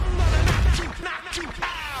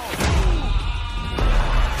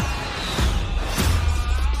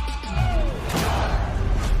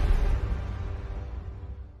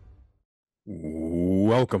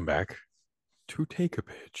Welcome back to Take a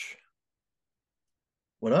Pitch.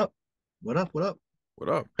 What up? What up? What up? What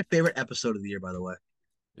up? My favorite episode of the year, by the way.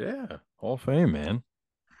 Yeah, Hall of Fame, man.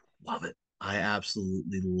 Love it. I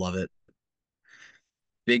absolutely love it.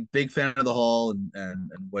 Big fan of the hall and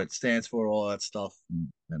what it stands for, all that stuff,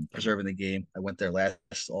 and preserving the game. I went there last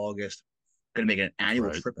August. Gonna make an That's annual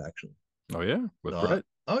right. trip actually. Oh yeah, with So, Brett.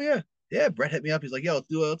 oh yeah, yeah. Brett hit me up. He's like, "Yo,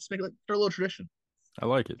 let's make it like a little tradition." I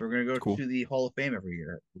like it. So we're gonna It's go cool. to the Hall of Fame every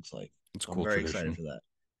year. It looks like. It's a So I'm cool very excited tradition. for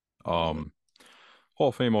that. Love it. Um, Hall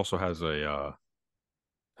of Fame also has a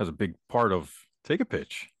big part of Take a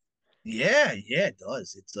Pitch. Yeah, yeah, it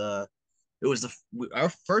does. It was our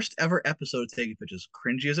first ever episode of Taking Pictures,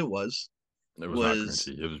 cringy as it It was not was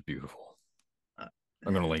cringy. It was beautiful. uh,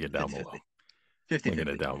 I'm gonna link it down 50 below. 50 50 Linking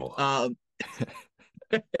it 50. down below.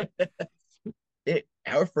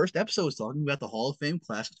 Our first episode was talking about the Hall of Fame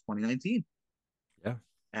class of 2019. Yeah,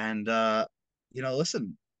 And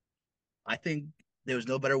listen, I think there was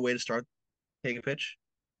no better way to start Take a Pitch,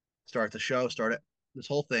 start the show, start it, this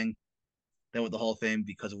whole thing than with the Hall of Fame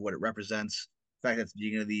because of what it represents. The fact that it's the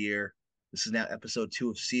beginning of the year. This is now episode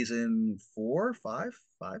 2 of season four, five.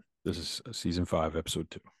 this is season 5, episode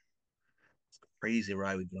 2. Crazy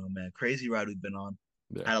ride we've been on, man. Crazy ride we've been on.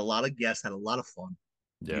 Yeah, Had a lot of guests, had a lot of fun.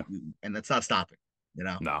 yeah. And that's not stopping, you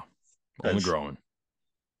know, No, only because growing.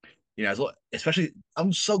 as well, especially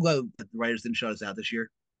I'm so glad that the writers didn't shut us out this year.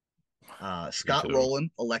 Me Scott too. Rowland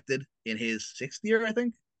elected in his sixth year, I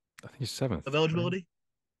think, I think he's 7th, of right? eligibility,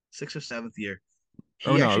 sixth or seventh year.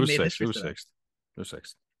 Oh He no, it actually was made 6th. It history was today. 6th. It was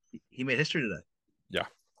 6th. He made history today. Yeah.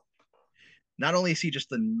 Not only is he just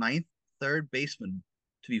the ninth third baseman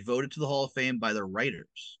to be voted to the Hall of Fame by the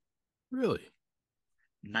writers, Really?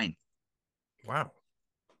 ninth. Wow.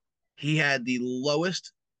 He had the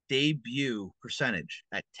lowest debut percentage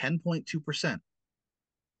at 10.2%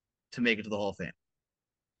 to make it to the Hall of Fame.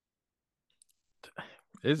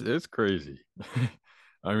 It's crazy.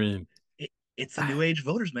 I mean, It's the new age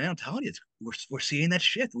voters, man. I'm telling you, we're seeing that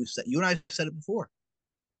shift. We've said, you and I said it before.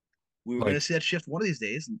 We were going to like see that shift one of these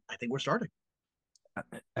days, and I think we're starting.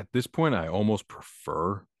 at this point, I almost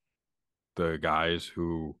prefer the guys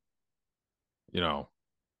who, you know,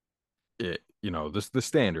 the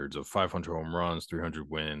standards of 500 home runs, 300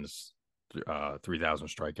 wins, 3,000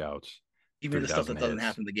 strikeouts, Even the stuff 3,000 that doesn't hits.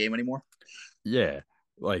 happen in the game anymore. Yeah,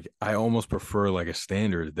 like I almost prefer like a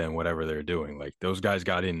standard than whatever they're doing. Like those guys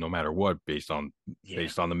got in no matter what Yeah,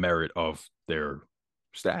 based on the merit of their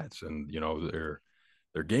stats and their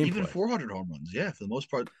even gameplay. 400 home runs. Yeah, for the most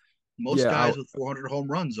part, most Yeah, guys with 400 home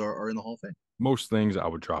runs are in the Hall of Fame. most things I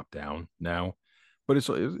would drop down now, but it's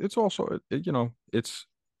also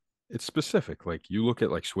it's specific. Like you look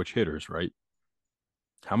at like switch hitters, right?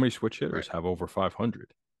 How many switch hitters Right, have over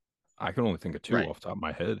 500? I can only think of two right. off the top of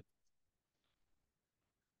my head.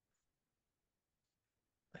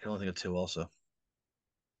 I can only think of two. Also,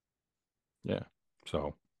 Yeah.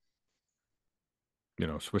 So,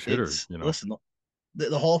 switch hitters, it's listen.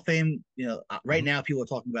 The Hall of Fame. Right Mhm. now people are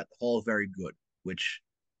talking about the Hall of Very Good, which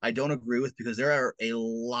I don't agree with because there are a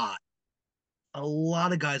lot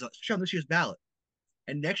of guys, especially on this year's ballot.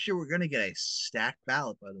 And next year we're going to get a stacked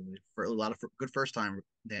ballot, by the way, for a lot of good first time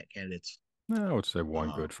candidates. I would say one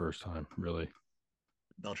Uh, good first time, really.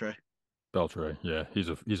 Beltray, Beltre, yeah, he's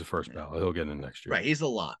a first yeah, ballot. He'll get in next year. right, he's a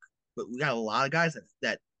lock. But we got a lot of guys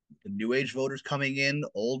that the new age voters coming in,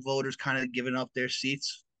 old voters kind of giving up their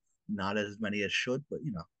seats. Not as many as should, but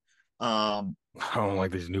I don't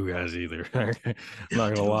like these new guys either. I'm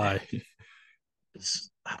not gonna dude, lie.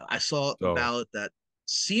 I saw a So, ballot that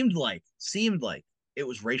seemed like it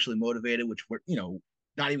was racially motivated, which we're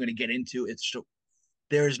not even going to get into.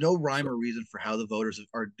 There is no rhyme so, or reason for how the voters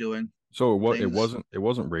are doing so it things.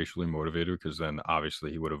 wasn't racially motivated because then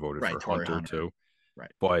obviously he would have voted Right, for Tory Hunter Hunter. too.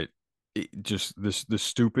 Right. But just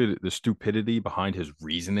the stupidity behind his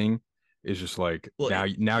reasoning is just like Well, now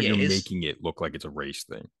yeah, you're making it look like it's a race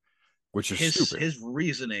thing, which is stupid. his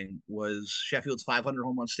reasoning was Sheffield's 500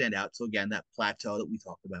 home run standout. So again, that plateau that we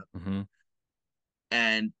talked about. Hmm.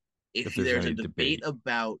 And If if there's there's a any debate debate,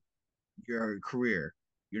 about your career,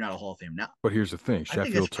 you're not a Hall of Fame. Now, but here's the thing: I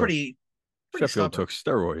think that's pretty Sheffield stubborn. took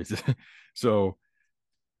steroids, so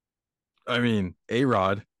I mean, A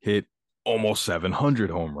Rod hit almost 700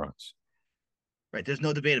 home runs, Right. There's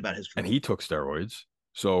no debate about his and career. he took steroids.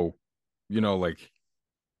 So like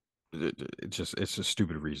it's just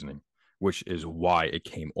stupid reasoning, which is why it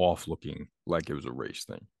came off looking like it was a race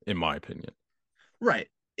thing, in my opinion. Right.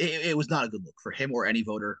 It was not a good look for him or any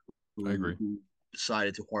voter I who agree.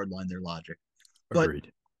 decided to hardline their logic. But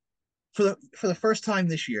Agreed. for the first time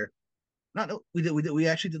this year, not we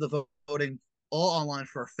actually did the voting all online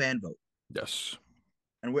for a fan vote. Yes.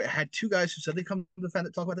 and we had two guys who said they come to defend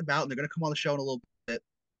it, talk about the bout, and they're going to come on the show in a little bit.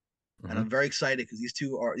 And Hmm. I'm very excited because these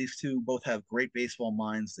two both have great baseball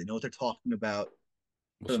minds. They know what they're talking about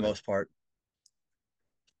We'll for the see. most part.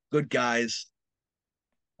 Good guys,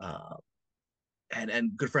 uh,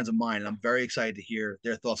 and good friends of mine. And I'm very excited to hear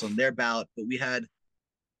their thoughts on their ballot. But we had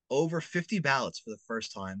over 50 ballots for the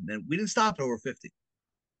first time, and we didn't stop at over 50. Yeah.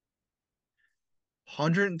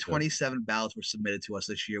 127 ballots were submitted to us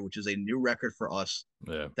this year, which is a new record for us.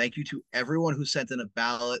 Yeah. Thank you to everyone who sent in a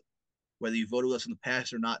ballot, whether you voted with us in the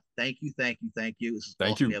past or not. Thank you, thank you, thank you. This is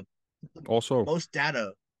Thank awesome. We you. have the Also, most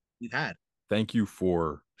data we've had. thank you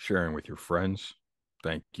for sharing with your friends.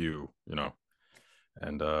 Thank you,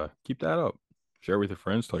 and keep that up. Share with your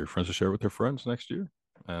friends. Tell your friends to share with their friends next year.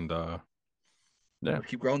 And yeah, We'll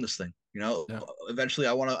keep growing this thing. yeah. Eventually,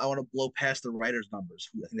 I want to blow past the writers' numbers.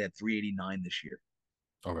 I think they had 389 this year.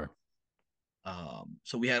 Okay.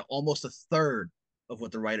 So we had almost a third of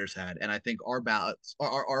what the writers had, and I think our ballots,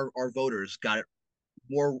 our voters got it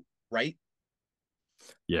more right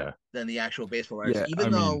Yeah. than the actual baseball writers. Yeah. I Even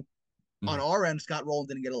mean, though on our end, Scott Rowland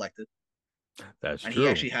didn't get elected, that's and he true.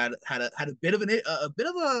 actually had a bit of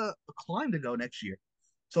a climb to go next year.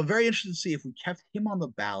 So I'm very interested to see if we kept him on the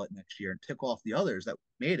ballot next year and took off the others that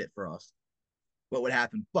made it for us, what would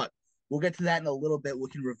happen. But we'll get to that in a little bit. We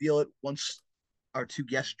can reveal it once our two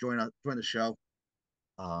guests join the show,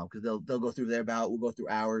 because they'll go through their ballot. We'll go through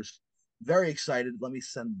ours. Very excited. Let me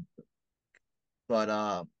send.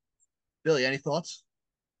 But Billy, any thoughts?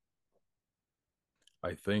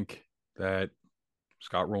 I think that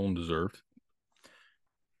Scott Rowland deserved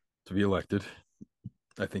to be elected.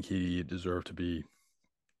 I think he deserved to be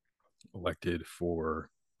elected for.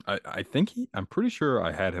 I think I'm pretty sure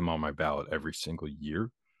I had him on my ballot every single year.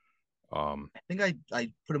 Um, I think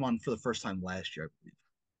I put him on for the first time last year, I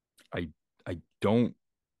believe. I I don't.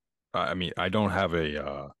 I mean, I don't have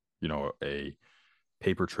a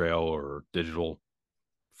paper trail or digital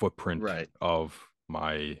footprint Right. of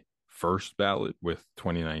my first ballot with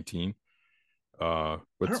 2019. I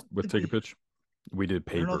don't With think Take a we. Pitch, we did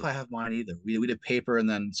I don't know if paper. I have mine either. We did paper and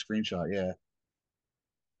then screenshot. Yeah.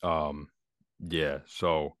 Um, yeah,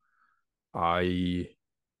 so I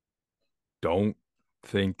don't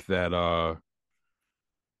think that no,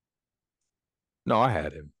 I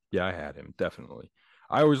had him. Yeah, I had him definitely.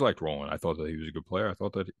 I always liked Roland. I thought that he was a good player. I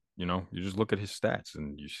thought that you just look at his stats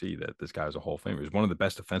and you see that this guy's a Hall of Famer. He's one of the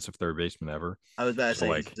best defensive third basemen ever. I was about to So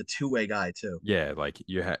say he's like, a two-way guy too. yeah, like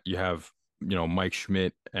you have Mike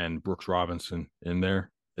Schmidt and Brooks Robinson in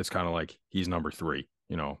there. It's kind of like he's number three,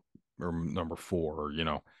 or number four,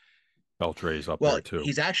 or Beltre's up Well, there too.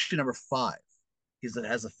 he's actually number five.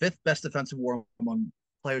 Has the fifth best defensive WAR among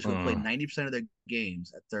players who have played Uh, 90% of their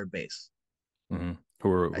games at third base mhm. at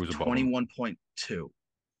Who's above him? 21.2.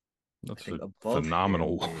 I That's think a above him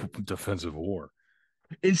phenomenal is defensive war.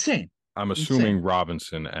 insane. I'm Insane. assuming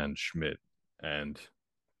Robinson and Schmidt and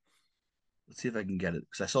Let's see if I can get it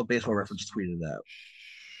because I saw Baseball Reference Robinson, tweeted out.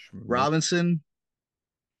 Schmidt, Robinson,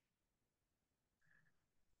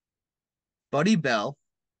 Buddy Bell,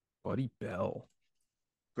 Buddy Bell,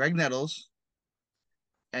 Greg Nettles,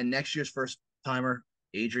 and next year's first timer,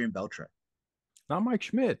 Adrian Beltre. not Mike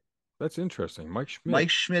Schmidt. That's interesting. Mike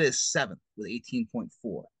Schmidt is seventh with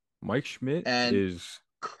 18.4. Mike Schmidt And is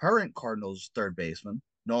current Cardinals third baseman,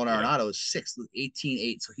 Nolan yeah, Arenado, is sixth with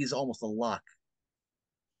 18.8. So he's almost a lock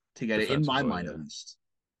to get it, in my defensively, mind yeah. at least.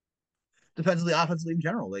 Defensively, offensively in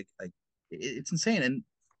general. It's insane. And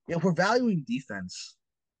if we're valuing defense,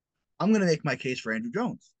 I'm going to make my case for Andrew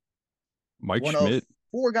Jones, Mike one of Schmidt.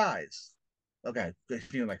 four guys. Okay,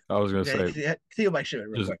 continue I was gonna say Mike Schmidt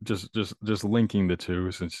real quick. just linking the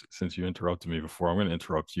two since you interrupted me before. I'm gonna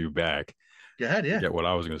interrupt you back. Go ahead, yeah. Forget what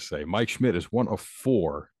I was gonna say. Mike Schmidt is one of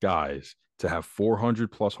four guys to have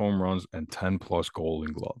 400 plus home runs and 10 plus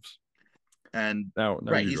Golden Gloves. And Now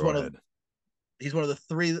right, you go ahead. he's one of the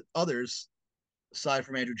three others aside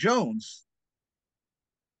from Andrew Jones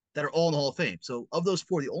that are all in the Hall of Fame. So of those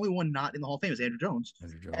four, the only one not in the Hall of Fame is Andrew Jones.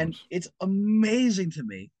 Andrew And Jones. it's amazing to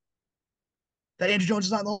me that Andrew Jones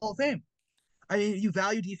is not in the Hall of Fame. I mean, you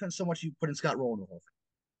value defense so much, you put in Scott Rowland in the Hall of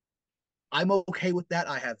Fame. I'm okay with that.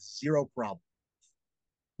 I have zero problem.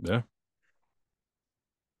 Yeah.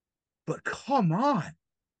 But come on,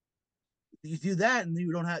 you do that and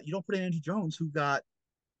you don't put in Andrew Jones, who got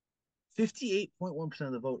 58.1%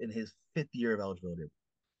 of the vote in his fifth year of eligibility.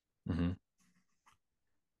 Mm-hmm.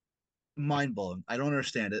 Mind blowing. I don't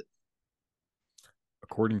understand it.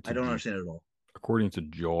 According I to don't understand it at all. according to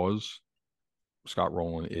Jaws, Scott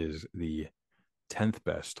Rowland is the 10th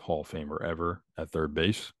best Hall of Famer ever at third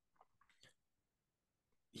base.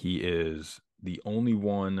 He is the only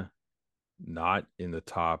one not in the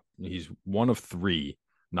top. He's one of three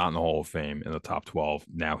not in the Hall of Fame in the top 12.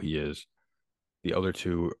 Now he is. The other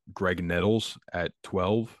two, Greg Nettles at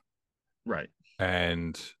 12 Right.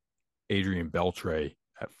 and Adrian Beltre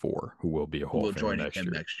at 4, who will be a Who Hall will of Famer join next him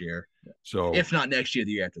year. next year? So, If not next year,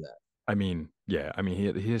 the year after that. I mean, yeah, I mean,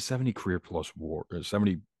 he has 70 career plus war,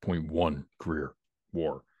 70.1 career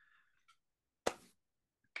war.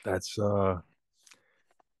 That's Scott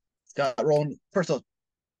Rowland. First of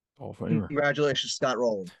Hall of all, Famer. congratulations, Scott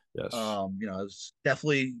Rowland. Yes. It's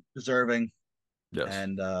definitely deserving, Yes.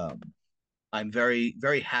 and I'm very,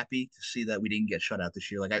 very happy to see that we didn't get shut out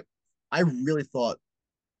this year. I really thought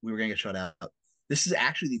we were going to get shut out. This is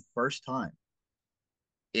actually the first time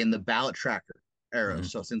in the ballot tracker era. Mm-hmm.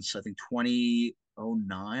 So since I think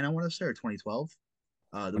 2009, I want to say, or 2012,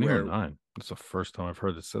 where 2009. That's the first time I've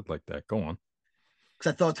heard it said like that. Go on.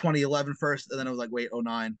 because I thought 2011 first, and then I was like, wait,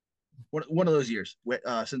 '09. One of those years.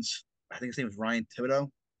 Since I think his name was Ryan Thibodeau,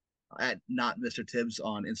 at not Mr. Tibbs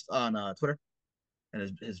on Twitter,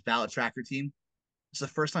 and his ballot tracker team. It's the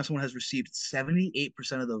first time someone has received 78%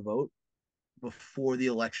 of the vote before the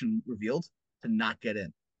election revealed to not get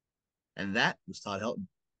in, and that was Todd Helton.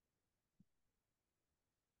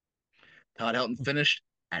 Todd Helton finished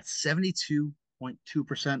at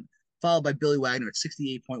 72.2%, followed by Billy Wagner at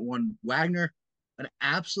 68.1%. Wagner, an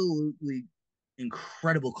absolutely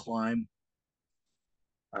incredible climb.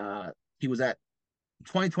 He was at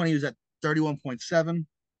 2020, he was at 31.7,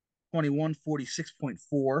 21,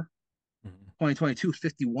 46.4, Mm-hmm. 2022,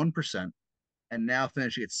 51%, and now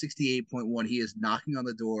finishing at 68.1. He is knocking on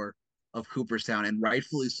the door of Cooperstown, and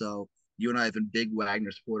rightfully so. You and I have been big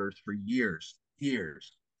Wagner supporters for years,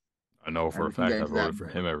 years, I know and for a we can get fact I into that voted for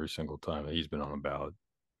more. him every single time that he's been on a ballot.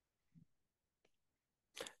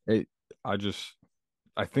 Hey, I just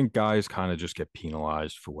I think guys kind of just get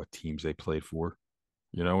penalized for what teams they played for.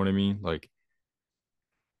 You know what I mean? Like,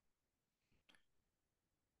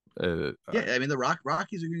 uh, uh, Yeah, I mean the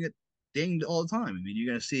Rockies are going to get dinged all the time. I mean, you're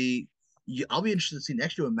going to see. I'll be interested to see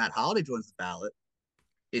next year when Matt Holliday joins the ballot.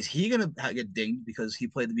 Is he going to get dinged because he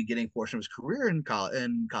played the beginning portion of his career in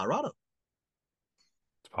Colorado?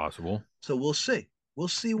 it's possible. So we'll see. We'll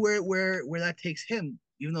see where that takes him.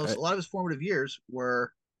 Even though Uh, a lot of his formative years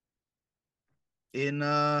were in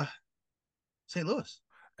St. Louis.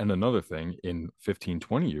 And another thing, in 15,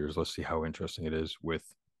 20 years, let's see how interesting it is with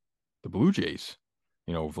the Blue Jays.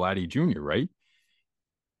 Vladdy Jr., right?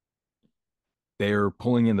 They're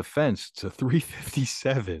pulling in the fence to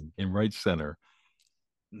 357 in right center.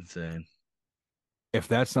 Insane, If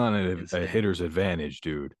that's not a insane. hitter's advantage,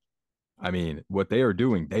 dude, I mean, what they are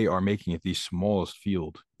doing, they are making it the smallest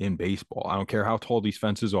field in baseball. I don't care how tall these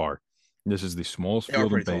fences are. This is the smallest They are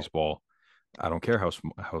field in pretty tall. baseball. I don't care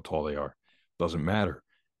how tall they are. Doesn't matter.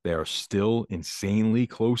 They are still insanely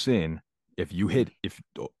close in. If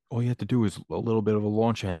all you have to do is a little bit of a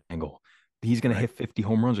launch angle, he's going to Right. hit 50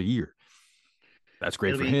 home runs a year. That's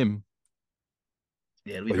great It'll for be him.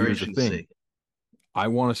 yeah, it'll be But very here's the interesting to thing: see. I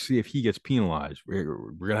want to see if he gets penalized. We're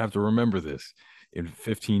going to have to remember this in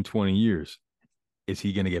 15, 20 years. Is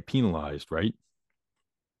he going to get penalized? Right?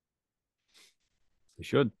 He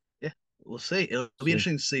should. Yeah, we'll see. It'll be See.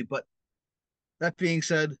 interesting to see. But that being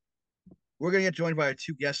said, we're gonna get joined by our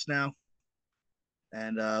two guests now,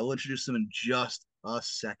 and we'll introduce them in just a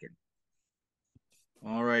second.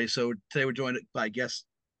 All right. So today we're joined by guest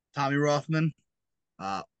Tommy Rothman,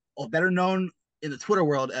 uh, better known in the Twitter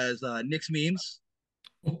world as Nick's memes,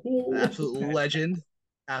 absolute legend,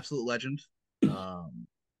 absolute legend. Um,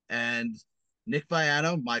 and Nick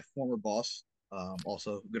Viano, my former boss,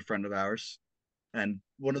 also a good friend of ours, and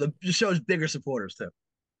one of the show's bigger supporters too.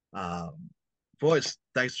 Um, Boys,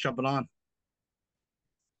 thanks for jumping on.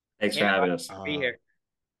 Thanks for Yeah, having happy us. to be Uh, here.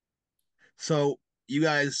 so you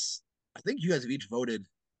guys, I think you guys have each voted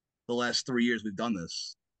the last 3 years we've done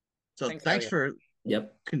this. I So think so, thanks yeah. for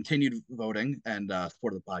Yep, continued voting and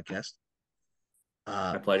support of the podcast.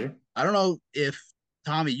 Uh, my pleasure. I don't know if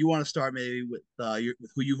Tommy, you want to start maybe with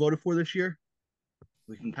with who you voted for this year.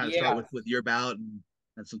 We can kind of start Yeah. with your ballot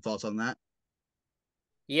and some thoughts on that.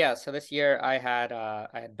 Yeah, so this year I had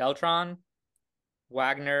Beltron,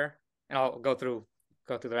 Wagner, and I'll go through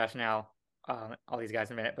the rationale all these guys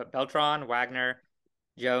in a minute, but Beltron, Wagner,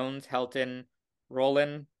 Jones, Helton,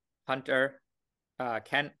 Roland, Hunter,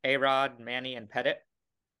 Kent, Arod, Manny, and Pettit.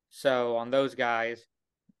 So on those guys,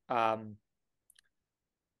 um,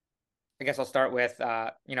 I guess I'll start with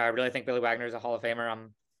I really think Billy Wagner is a Hall of Famer.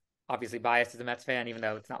 I'm obviously biased as a Mets fan, even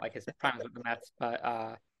though it's not like his prime was with the Mets, but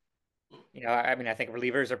I mean, I think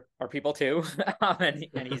relievers are people too, and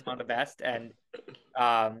he's one of the best. And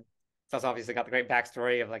um, It's also obviously got the great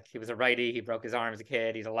backstory of like he was a righty, he broke his arm as a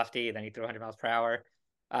kid, he's a lefty, then he threw 100 miles per hour.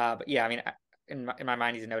 But yeah, I mean, in my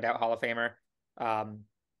mind, he's a no doubt Hall of Famer.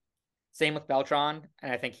 Same with Beltran,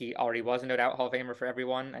 and I think he already was a no doubt Hall of Famer for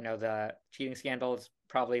everyone. I know the cheating scandal is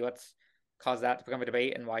probably what's caused that to become a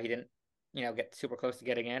debate and why he didn't, get super close to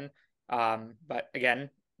getting in. But again,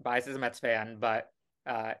 biased as a Mets fan, but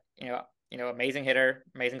amazing hitter,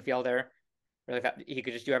 amazing fielder. Really thought he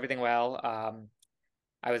could just do everything well.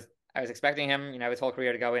 I was expecting him, his whole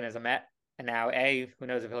career to go in as a Met, and now A, who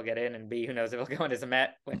knows if he'll get in, and B, who knows if he'll go in as a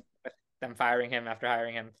Met with them firing him after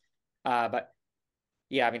hiring him. But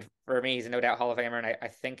yeah, I mean, for me, he's a no doubt Hall of Famer, and I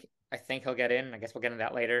think he'll get in. I guess we'll get into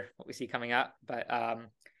that later, what we see coming up. But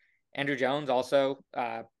Andrew Jones also,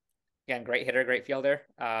 again, great hitter, great fielder.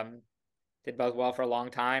 Did both well for a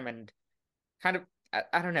long time, and kind of,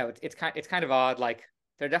 I don't know, it's kind of odd. Like,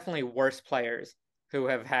 there are definitely worse players who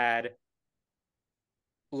have had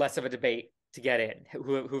less of a debate to get in,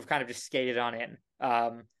 who've kind of just skated on in.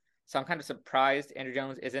 So I'm kind of surprised Andrew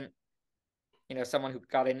Jones isn't, someone who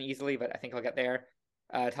got in easily, but I think he'll get there.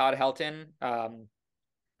 Todd Helton,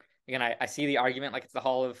 again, I see the argument like it's the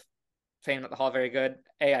Hall of Fame, not the Hall of very good.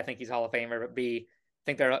 A, I think he's Hall of Famer, but B, I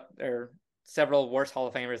think there are several worse Hall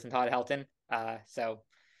of Famers than Todd Helton. So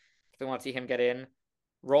if we want to see him get in,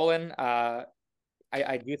 Rolen,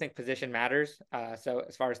 I do think position matters. So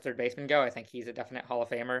as far as third baseman go, I think he's a definite Hall of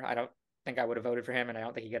Famer. I don't think I would have voted for him, and I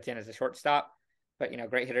don't think he gets in as a shortstop. But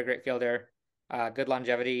great hitter, great fielder, good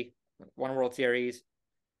longevity, won World Series.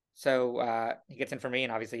 So he gets in for me,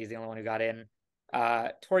 and obviously he's the only one who got in.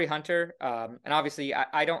 Torrey Hunter, and obviously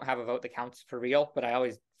I don't have a vote that counts for real, but I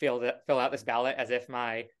always fill out this ballot as if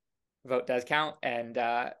my vote does count. And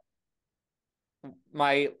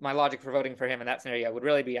my logic for voting for him in that scenario would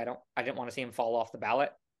really be I didn't want to see him fall off the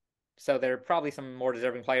ballot. So there are probably some more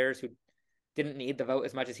deserving players who didn't need the vote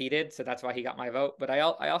as much as he did, so that's why he got my vote. But I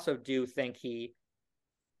also do think he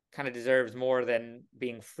kind of deserves more than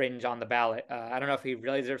being fringe on the ballot. I don't know if he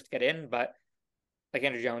really deserves to get in, but like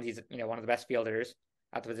Andrew Jones, he's one of the best fielders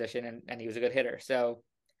at the position, and he was a good hitter. So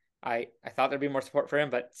I thought there'd be more support for him,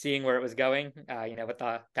 but seeing where it was going, with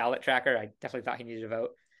the ballot tracker, I definitely thought he needed a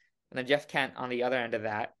vote. And then Jeff Kent on the other end of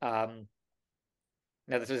that.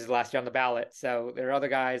 This was his last year on the ballot, so there are other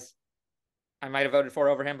guys I might have voted for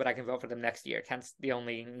over him, but I can vote for them next year. Kent's the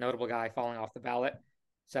only notable guy falling off the ballot.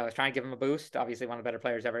 So I was trying to give him a boost. Obviously, one of the better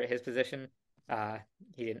players ever at his position.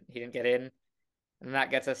 He didn't get in, and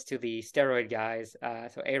that gets us to the steroid guys.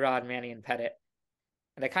 So A-Rod, Manny, and Pettit,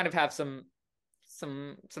 and I kind of have some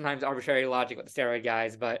sometimes arbitrary logic with the steroid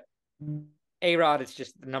guys, but A-Rod, it's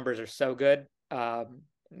just the numbers are so good.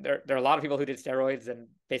 There are a lot of people who did steroids, and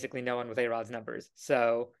basically no one with A-Rod's numbers.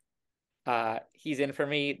 So he's in for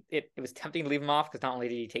me. It was tempting to leave him off because not only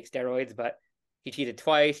did he take steroids, but he cheated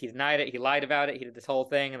twice. He denied it. He lied about it. He did this whole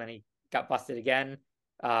thing, and then he got busted again.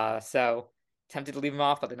 So tempted to leave him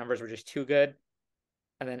off, but the numbers were just too good.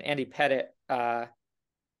 And then Andy Pettit, the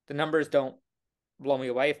numbers don't blow me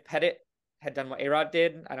away. If Pettit had done what A-Rod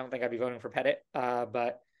did, I don't think I'd be voting for Pettit.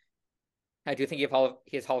 But I do think he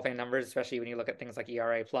has Hall of Fame numbers, especially when you look at things like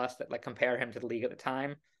ERA plus that like compare him to the league at the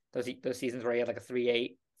time. Those seasons where he had like a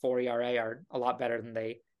 3.8, 4 ERA are a lot better than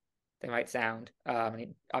they might sound.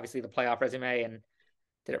 And obviously the playoff resume, and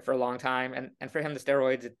did it for a long time. And for him, the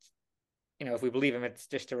steroids, it's, if we believe him, it's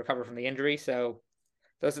just to recover from the injury. So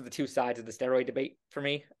those are the two sides of the steroid debate for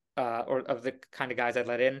me, or of the kind of guys I'd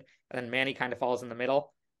let in. And then Manny kind of falls in the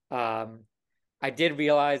middle. I did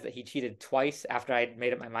realize that he cheated twice after I'd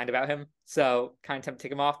made up my mind about him. So kind of tempted to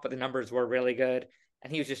take him off, but the numbers were really good.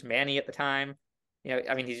 And he was just Manny at the time.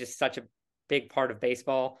 He's just such a big part of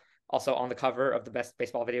baseball. Also on the cover of the best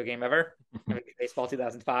baseball video game ever, Baseball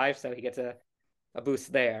 2005. So he gets a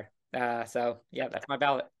boost there. So yeah, that's my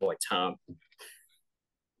ballot. Boy, Tom.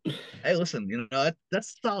 Hey, listen, that's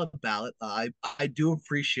a solid ballot. I do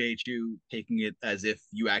appreciate you taking it as if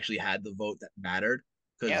you actually had the vote that mattered,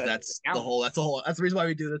 because that's the reason why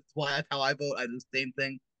we do this. That's how I vote. I do the same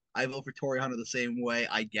thing. I vote for Torrey Hunter the same way.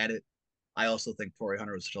 I get it. I also think Torrey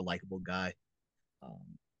Hunter was such a likable guy.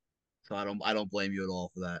 So I don't blame you at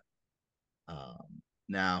all for that.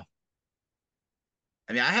 Now,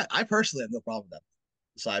 I mean, I personally have no problem with that,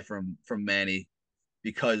 aside from Manny,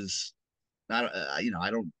 because not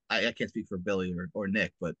I can't speak for Billy or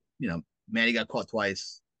Nick, but Manny got caught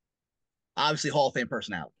twice. Obviously, Hall of Fame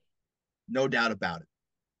personality, no doubt about it.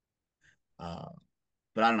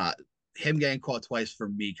 But I don't know, him getting caught twice for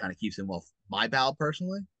me kind of keeps him off my ballot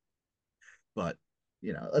personally. But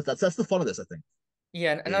that's the fun of this, I think.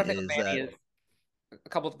 Yeah, and another thing with Manny is a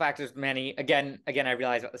couple of factors. Manny, again, I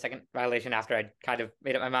realized about the second violation after I'd kind of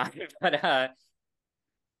made up my mind, but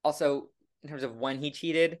also in terms of when he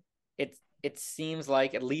cheated, it seems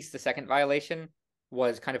like at least the second violation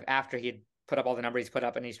was kind of after he had put up all the numbers he's put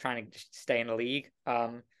up and he's trying to just stay in the league.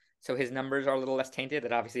 So his numbers are a little less tainted.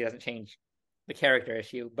 That obviously doesn't change the character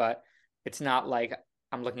issue, but it's not like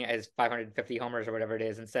I'm looking at his 550 homers or whatever it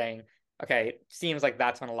is and saying, okay, it seems like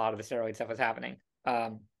that's when a lot of the steroid stuff was happening.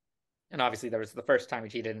 And obviously there was the first time he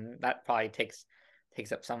cheated, and that probably takes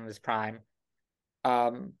up some of his prime.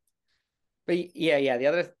 But yeah, the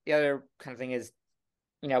other kind of thing is,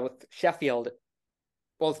 with Sheffield,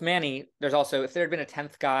 well, with Manny, there's also, if there had been a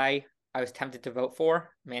 10th guy I was tempted to vote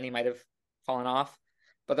for, Manny might have fallen off.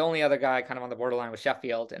 But the only other guy kind of on the borderline was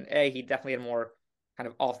Sheffield. And he definitely had more kind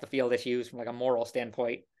of off the field issues from like a moral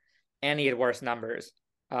standpoint, and he had worse numbers.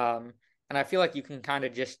 And I feel like you can kind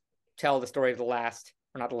of just tell the story of the last,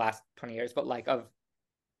 or not the last 20 years, but like of,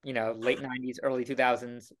 late 90s, early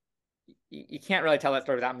 2000s. You can't really tell that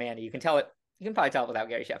story without Manny. You can probably tell it without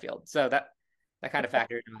Gary Sheffield. So that kind of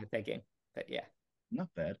factored into my thinking. But yeah. Not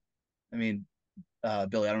bad. I mean,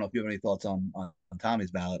 Billy, I don't know if you have any thoughts on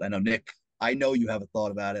Tommy's ballot. I know Nick. I know you have a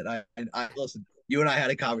thought about it. I listen. You and I had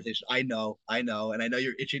a conversation. I know, and I know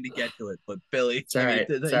you're itching to get to it. But Billy, It's all right.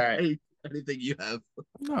 It's all right. Anything you have?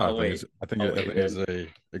 No, I think I'll it's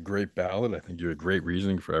a great ballot. I think you had great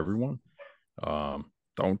reasoning for everyone.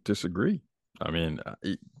 Don't disagree. I mean,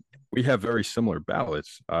 we have very similar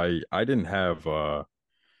ballots. I didn't have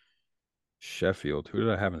Sheffield. Who did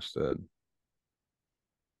I have instead?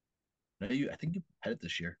 No, I think you had it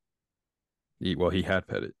this year. He had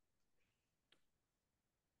Pettit.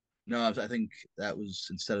 No, I think that was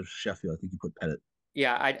instead of Sheffield. I think you put Pettit.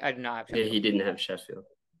 Yeah, I did not have Sheffield. Yeah, he didn't have Sheffield.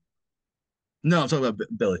 No, I'm talking about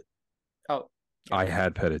Billy. Oh, I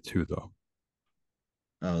had Pettit too, though.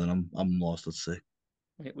 Oh, then I'm lost. Let's see.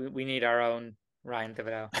 we need our own Ryan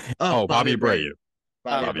Thibodeau. Oh, Bobby Abreu.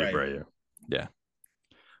 Bobby Abreu. Yeah.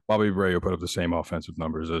 Bobby Abreu put up the same offensive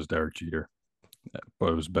numbers as Derek Jeter,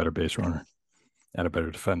 but it was a better base runner and a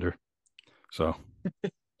better defender. So.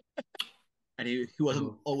 And he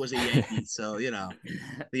wasn't always a Yankee, so the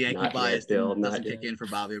Yankee bias doesn't kick in for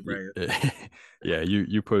Bobby Abreu. Yeah,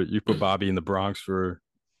 you put Bobby in the Bronx for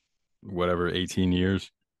whatever 18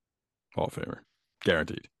 years, Hall of Famer,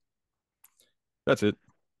 guaranteed. That's it.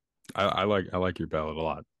 I like your ballot a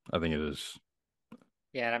lot. I think it is.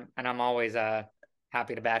 Yeah, and I'm always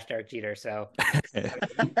happy to bash Derek Jeter, so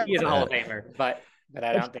he is a Hall of Famer, but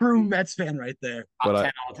I don't think true Mets fan right there. Top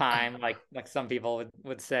 10 all time, like some people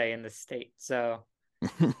would say in this state. So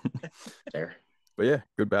there. But yeah,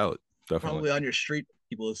 good ballot. Definitely. Probably on your street,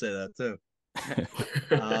 people will say that too.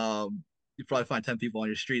 You probably find 10 people on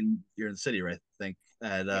your street and you're in the city, right? I think.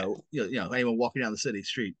 And anyone walking down the city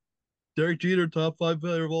street. Derek Jeter, top 5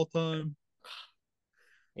 player of all time.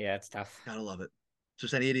 Yeah, it's tough. Gotta love it.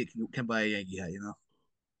 Just any idiot can buy a Yankee hat,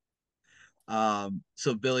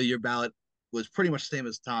 So Billy, your ballot was pretty much the same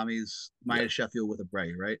as Tommy's, minus Sheffield with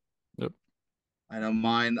Abreu, right? Yep. I know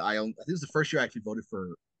mine. I think this is the first year I actually voted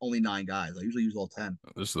for only 9 guys. I usually use all 10.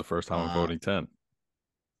 This is the first time I'm voting 10.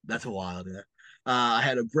 That's a while, yeah. I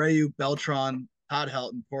had Abreu, Beltran, Todd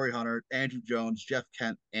Helton, Corey Hunter, Andrew Jones, Jeff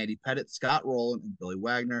Kent, Andy Pettit, Scott Rowland, and Billy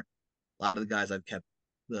Wagner. A lot of the guys I've kept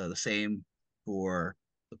the same for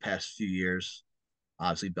the past few years.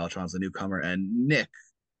 Obviously, Beltran's the newcomer. And Nick,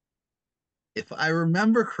 if I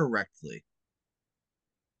remember correctly,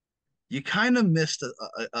 you kind of missed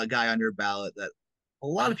a guy on your ballot that a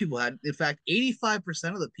lot of people had. In fact,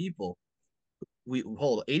 85% of the people,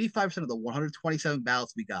 85% of the 127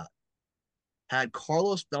 ballots we got had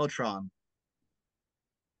Carlos Beltran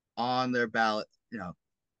on their ballot.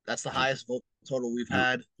 That's the highest vote total we've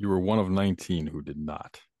had. You were one of 19 who did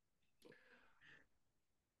not.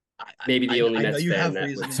 Maybe the only Mets fan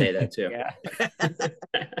that would say that too. Yeah.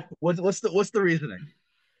 What's the reasoning?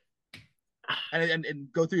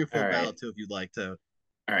 And go through your full ballot too if you'd like to.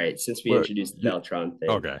 All right, since we introduced the Beltran thing,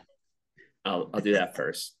 okay, I'll do that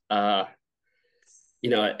first. After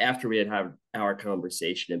we had our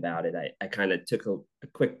conversation about it, I kind of took a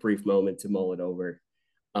quick brief moment to mull it over.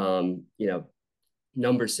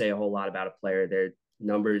 Numbers say a whole lot about a player. Their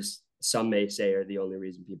numbers, some may say, are the only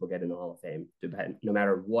reason people get in the Hall of Fame. No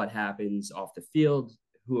matter what happens off the field,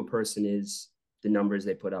 who a person is, the numbers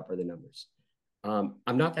they put up are the numbers. I'm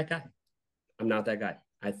not that guy.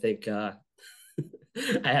 I think I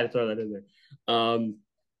had to throw that in there.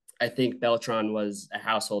 I think Beltran was a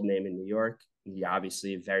household name in New York. He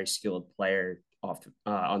obviously a very skilled player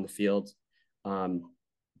on the field.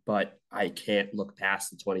 But I can't look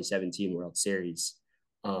past the 2017 World Series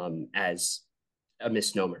as a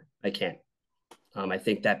misnomer. I can't. I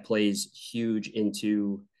think that plays huge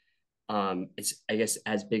into It's, I guess,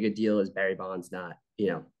 as big a deal as Barry Bonds not,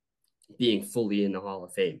 being fully in the Hall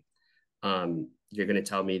of Fame. You're going to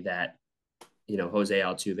tell me that, Jose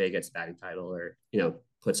Altuve gets the batting title or,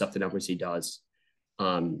 puts up the numbers he does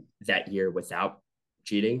that year without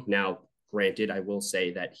cheating. Now, granted, I will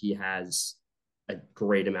say that he has a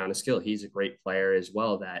great amount of skill. He's a great player as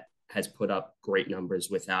well that has put up great numbers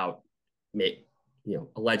without,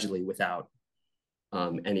 allegedly without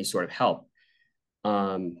any sort of help.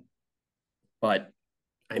 But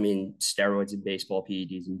I mean, steroids in baseball,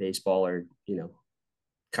 PEDs in baseball are,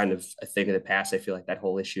 kind of a thing of the past. I feel like that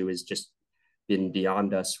whole issue has just been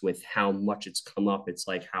beyond us with how much it's come up. It's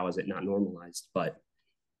like, how is it not normalized? But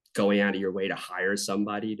going out of your way to hire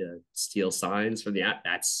somebody to steal signs from the app,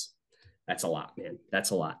 that's a lot, man.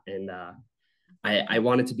 That's a lot. And I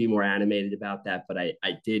wanted to be more animated about that, but I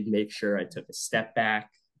did make sure I took a step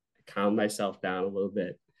back, calmed myself down a little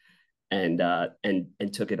bit, and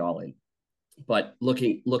took it all in. But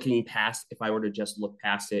looking past, if I were to just look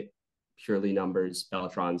past it, purely numbers,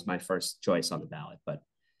 Beltran's my first choice on the ballot. But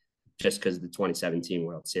just because of the 2017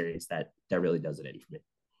 World Series, that really does it in for me.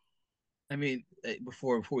 I mean,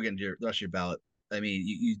 before we get into the rest of your ballot, I mean,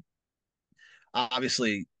 you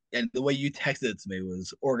obviously, and the way you texted it to me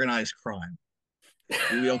was organized crime.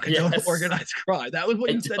 We don't condone organized crime. That was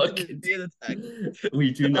what you said to me in the text.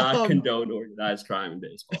 We do not condone organized crime in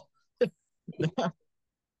baseball.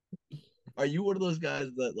 Are you one of those guys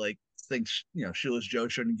that like thinks Shoeless Joe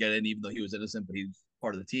shouldn't get in even though he was innocent, but he's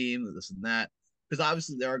part of the team, this and that? Because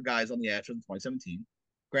obviously there are guys on the Astros in 2017,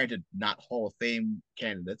 granted not Hall of Fame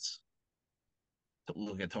candidates. To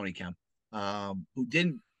look at Tony Kemp, who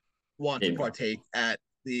didn't want to partake at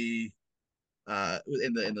the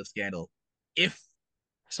in the scandal. If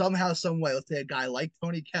somehow, some way, let's say a guy like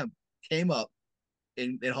Tony Kemp came up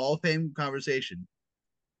in Hall of Fame conversation,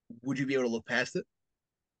 would you be able to look past it?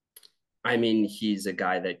 I mean, he's a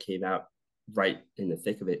guy that came out right in the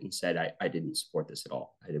thick of it and said, I didn't support this at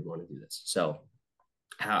all. I didn't want to do this. So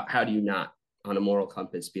how do you not, on a moral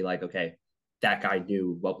compass, be like, okay, that guy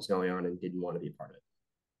knew what was going on and didn't want to be a part of it?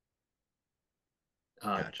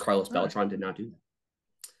 Gotcha. Carlos Beltran did not do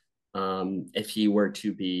that. If he were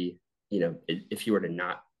to be, if he were to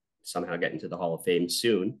not somehow get into the Hall of Fame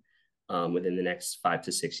soon, within the next 5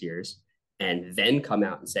 to 6 years, and then come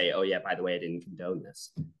out and say, oh yeah, by the way, I didn't condone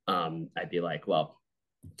this, I'd be like, well,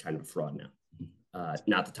 kind of a fraud now.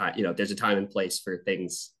 Not the time, there's a time and place for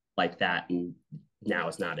things like that, and now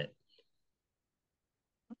is not it.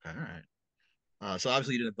 Okay, all right. So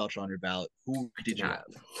obviously you didn't have Beltran on your ballot. Who did you have?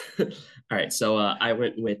 All right, so I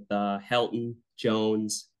went with Helton,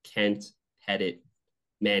 Jones, Kent, Pettit,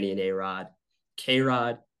 Manny and A-Rod,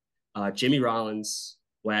 K-Rod, Jimmy Rollins,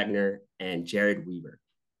 Wagner, and Jared Weaver.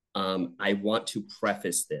 I want to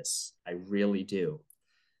preface this, I really do,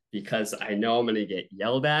 because I know I'm going to get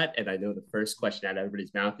yelled at, and I know the first question out of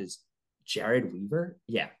everybody's mouth is, Jared Weaver?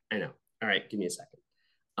 Yeah, I know. All right, give me a second.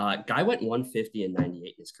 Guy went 150 and 98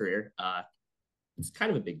 in his career. It's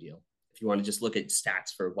kind of a big deal if you want to just look at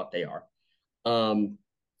stats for what they are.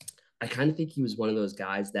 I kind of think he was one of those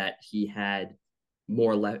guys that he had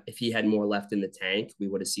more left. If he had more left in the tank, we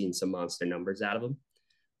would have seen some monster numbers out of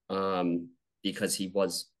him, because he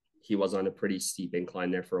was on a pretty steep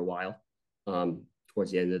incline there for a while.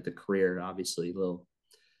 Towards the end of the career, obviously, little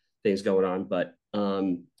things going on, but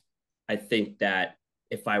I think that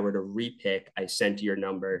if I were to repick, I sent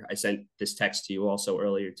this text to you also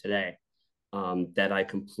earlier today, that I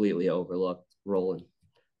completely overlooked Rolen.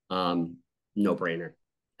 No brainer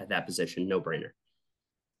at that position, no brainer.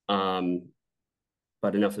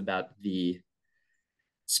 But enough about the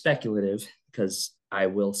speculative, because I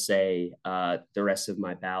will say the rest of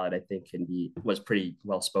my ballot, I think, was pretty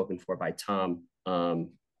well spoken for by Tom,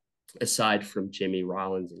 aside from Jimmy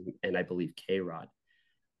Rollins and I believe K-Rod.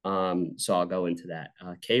 So I'll go into that.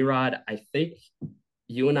 K-Rod, I think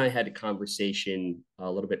you and I had a conversation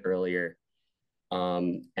a little bit earlier,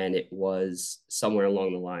 and it was somewhere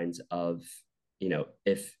along the lines of,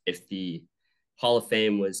 if the Hall of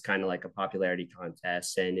Fame was kind of like a popularity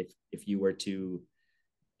contest, and if you were to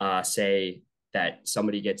say that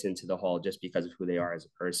somebody gets into the Hall just because of who they are as a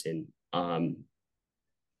person,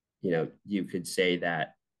 you could say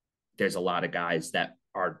that there's a lot of guys that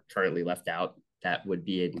are currently left out that would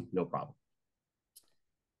be in no problem.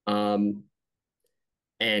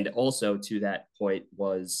 And also to that point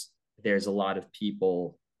there's a lot of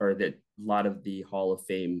people, or that a lot of the Hall of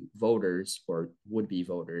Fame voters or would-be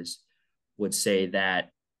voters would say that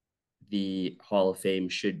the Hall of Fame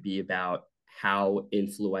should be about how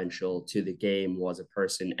influential to the game was a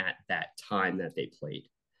person at that time that they played.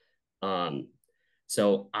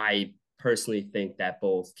 So I personally think that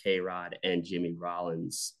both K-Rod and Jimmy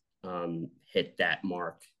Rollins hit that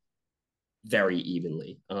mark very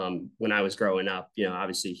evenly. When I was growing up,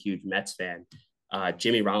 obviously a huge Mets fan.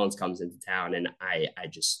 Jimmy Rollins comes into town, and I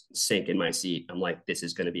just sink in my seat. I'm like, this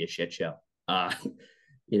is going to be a shit show.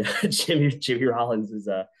 Jimmy Rollins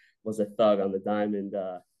was a thug on the diamond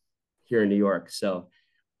here in New York. So,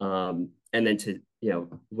 and then to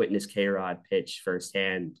witness K-Rod pitch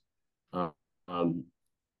firsthand,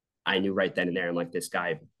 I knew right then and there, I'm like, this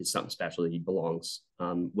guy is something special. He belongs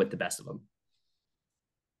with the best of them.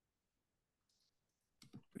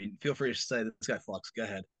 I mean, feel free to say this guy fucks. Go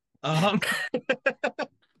ahead. I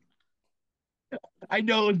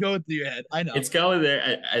know it's going through your head. I know it's going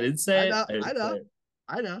there. I didn't say it.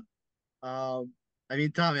 I know. I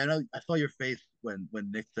mean, Tommy, I saw your face when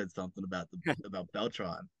Nick said something about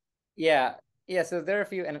Beltran. Yeah. So there are a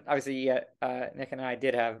few, and obviously, Nick and I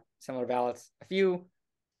did have similar ballots. A few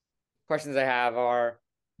questions I have are,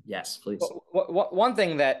 yes, please. One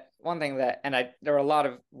thing that, there were a lot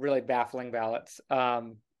of really baffling ballots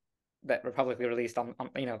that were publicly released on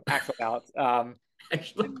actual ballots.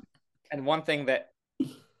 Actually, and one thing that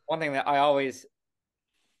I always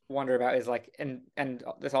wonder about is like, and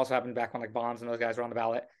this also happened back when like Bonds and those guys were on the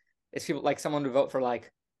ballot, is people like someone would vote for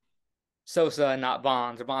like Sosa and not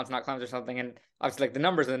Bonds, or Bonds not Clemens or something, and obviously like the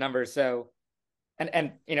numbers are the numbers. So,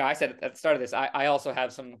 and I said at the start of this, I also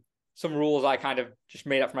have some rules I kind of just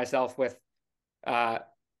made up for myself with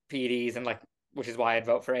PEDs, and like, which is why I'd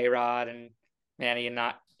vote for A-Rod and Manny and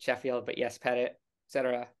not Sheffield, but yes, Pettit,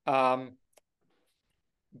 etc.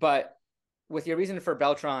 But with your reason for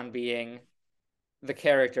Beltran being the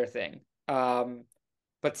character thing,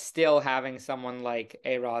 but still having someone like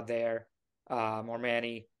A-Rod there, or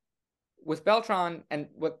Manny, with Beltran, and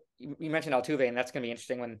what you mentioned Altuve, and that's going to be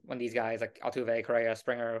interesting when these guys like Altuve, Correa,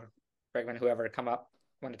 Springer, Bregman, whoever come up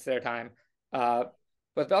when it's their time.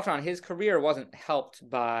 With Beltran, his career wasn't helped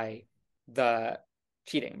by the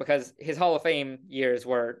cheating, because his Hall of Fame years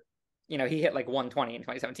were, he hit like 120 in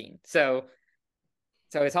 2017. So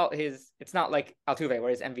it's not like Altuve,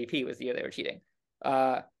 where his MVP was the year they were cheating.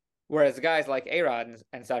 Whereas guys like A-Rod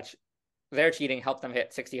and such, their cheating helped them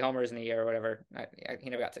hit 60 homers in a year or whatever. He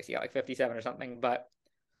never got 60, got like 57 or something. But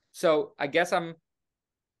so I guess I'm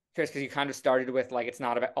curious, because you kind of started with like, it's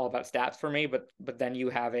not all about stats for me, but then you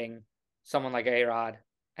having someone like A-Rod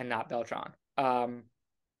and not Beltran.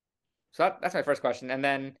 So that's my first question. And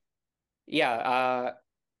then,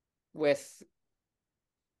 with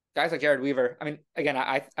guys like Jared Weaver, I mean, again,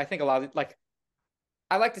 I think a lot of, like,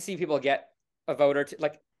 I like to see people get a vote or two.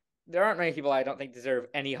 Like, there aren't many people I don't think deserve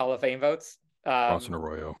any Hall of Fame votes. Boston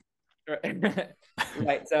Arroyo.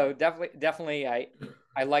 Right. So definitely, I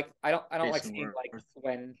don't like seeing like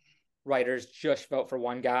when writers just vote for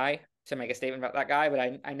one guy to make a statement about that guy, but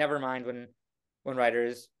I never mind when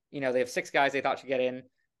writers, they have 6 guys they thought should get in.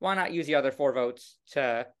 Why not use the other 4 votes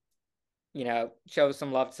to, show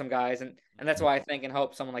some love to some guys? And that's why I think and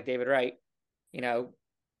hope someone like David Wright,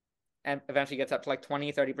 and eventually gets up to like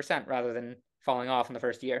 20-30% rather than falling off in the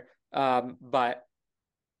first year. But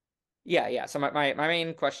yeah. So my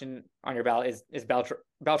main question on your ballot is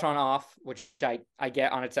Beltran off, which I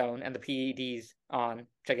get on its own, and the PEDs on,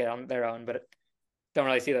 which I get on their own, but don't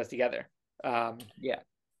really see those together. Yeah.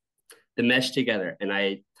 The mesh together. And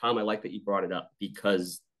Tom, I like that you brought it up,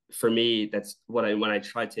 because for me, that's what when I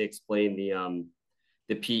tried to explain the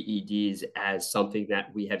PEDs as something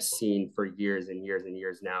that we have seen for years and years and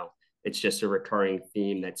years now. It's just a recurring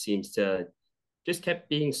theme that seems to just kept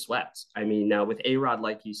being swept. I mean, now with A-Rod,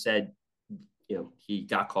 like you said, he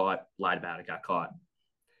got caught, lied about it, got caught.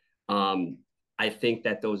 I think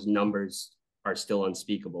that those numbers are still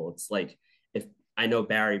unspeakable. It's like, if I know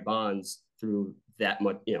Barry Bonds threw that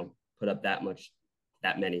much, put up that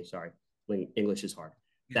many, sorry, English is hard,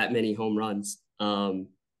 that many home runs,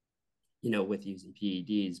 with using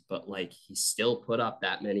PEDs, but like, he still put up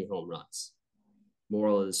that many home runs.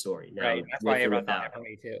 Moral of the story. Now, right. That's why I wrote that for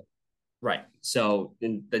me too. Right. So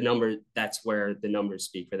in the number, that's where the numbers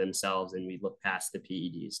speak for themselves, and we look past the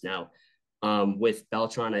PEDs. Now, with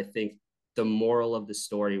Beltran, I think the moral of the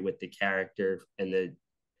story with the character and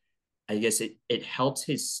I guess it helps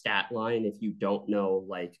his stat line if you don't know,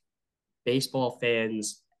 like, baseball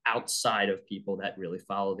fans outside of people that really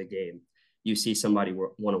follow the game. You see somebody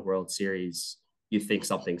won a World Series, you think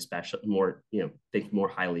something special, more, think more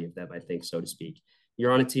highly of them, I think, so to speak.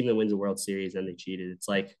 You're on a team that wins a World Series and they cheated. It's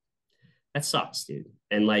like, that sucks, dude.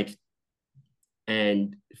 And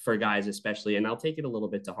for guys especially, and I'll take it a little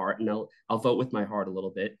bit to heart, and I'll vote with my heart a little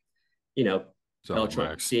bit.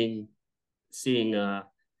 Beltran, seeing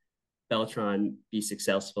Beltran be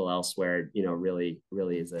successful elsewhere, really,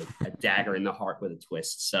 really is a dagger in the heart with a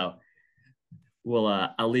twist. So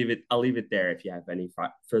I'll leave it there. If you have any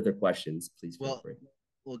further questions, please feel free.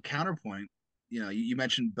 Well, counterpoint, you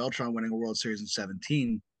mentioned Beltran winning a World Series in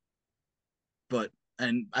 17,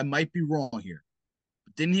 and I might be wrong here,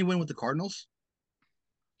 but didn't he win with the Cardinals?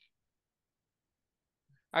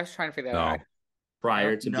 I was trying to figure that No. out.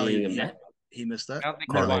 Prior to being a Met? He missed that.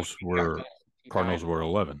 Cardinals were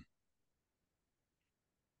 11.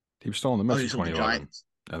 He was still on the Mets in 2011,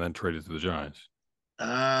 and then traded to the Giants.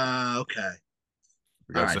 Okay.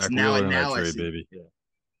 We got Zach Wheeler in that trade, baby. Yeah.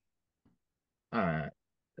 All right.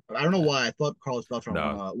 I don't know why I thought Carlos Beltran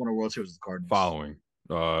won a World Series with the Cardinals.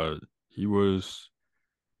 Following, he was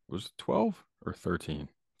 12 or 13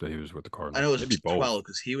 that he was with the Cardinals. I know it was 12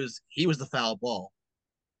 because he was the foul ball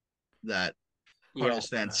that Cardinals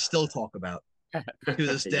fans still talk about to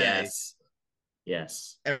this day.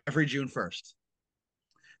 Yes. Every June 1st.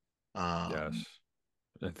 Yes.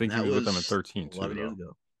 I think he was with them in 13 too. 11 years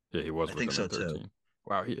ago. Yeah, he was with them in 13. Too.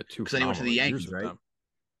 Wow, he had 2 because then he went to the Yankees, right? Them.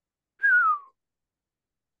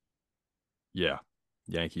 Yeah.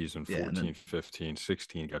 Yankees in 14, 15,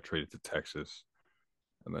 16 got traded to Texas.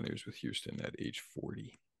 And then he was with Houston at age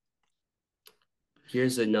 40.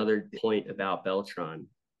 Here's another point about Beltran.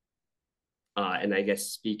 And I guess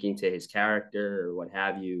speaking to his character or what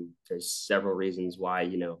have you, there's several reasons why,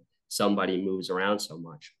 somebody moves around so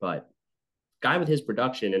much. But guy with his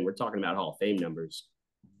production, and we're talking about Hall of Fame numbers,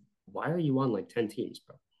 why are you on like 10 teams,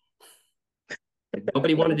 bro? Like,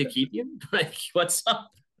 nobody wanted to keep you? Like, what's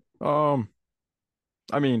up?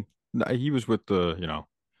 I mean, he was with the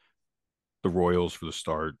Royals for the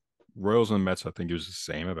start. Royals and the Mets, I think it was the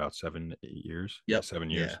same, about 7-8 years. Yep. 7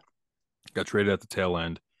 years. Yeah. Got traded at the tail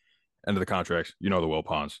end of the contracts. The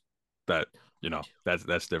Wilpons.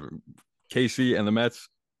 That's different. Casey and the Mets,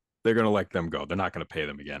 they're gonna let them go. They're not gonna pay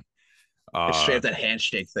them again. It's straight up that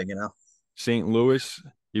handshake thing, St. Louis,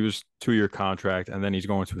 he was 2-year contract, and then he's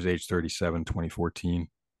going to his age 37, 2014.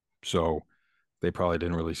 So they probably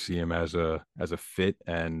didn't really see him as a fit,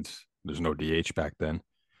 and there's no DH back then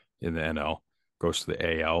in the NL. Goes to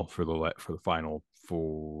the AL for the final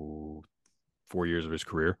 4 years of his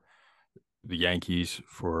career. The Yankees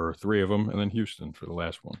for 3 of them, and then Houston for the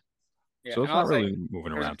last one. Yeah, so it's not really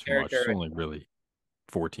moving around too much. It's only really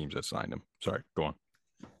 4 teams that signed him. Sorry, go on.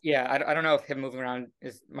 Yeah, I don't know if him moving around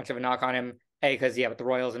is much of a knock on him. Because with the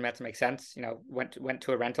Royals and Mets make sense. Went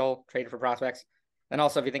to a rental, traded for prospects. And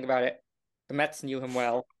also, if you think about it, the Mets knew him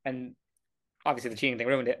well, and obviously the cheating thing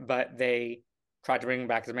ruined it. But they tried to bring him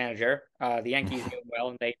back as a manager. The Yankees knew him well,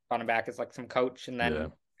 and they brought him back as like some coach and then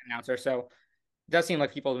an announcer. So it does seem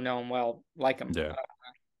like people who know him well like him. Yeah.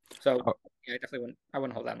 I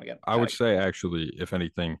wouldn't hold that again. I would say, actually, if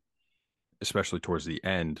anything, especially towards the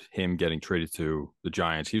end, him getting traded to the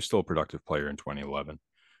Giants, he was still a productive player in 2011.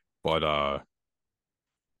 But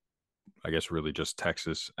I guess really just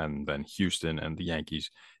Texas and then Houston and the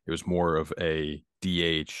Yankees, it was more of a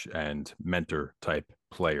DH and mentor type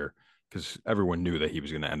player because everyone knew that he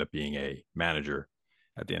was going to end up being a manager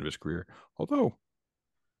at the end of his career. Although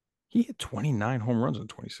he hit 29 home runs in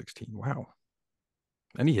 2016. Wow.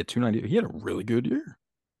 And he hit 290. He had a really good year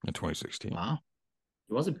in 2016. Wow.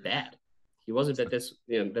 He wasn't bad. He wasn't bad.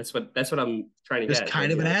 That's what I'm trying to get. Just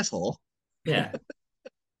kind of an asshole. Yeah.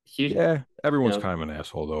 Yeah, everyone's kind of an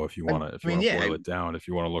asshole though. If you want to, boil it down, if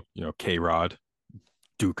you want to look, K-Rod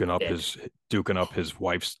duking up his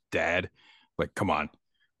wife's dad. Like, come on,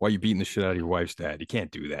 why are you beating the shit out of your wife's dad? You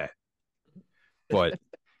can't do that. But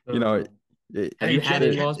have you had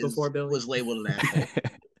in-laws before, Bill? Was labeled an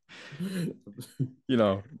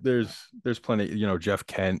asshole. There's plenty. Jeff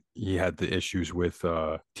Kent, he had the issues with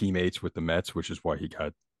teammates with the Mets, which is why he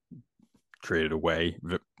got traded away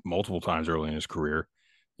multiple times early in his career.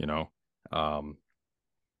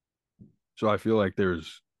 So I feel like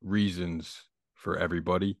there's reasons for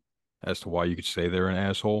everybody as to why you could say they're an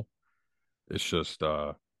asshole. It's just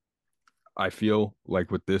I feel like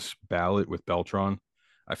with this ballot with Beltran,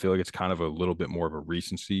 I feel like it's kind of a little bit more of a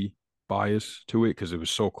recency bias to it because it was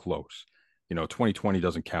so close. 2020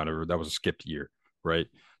 doesn't count. That was a skipped year, right?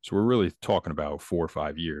 So we're really talking about 4 or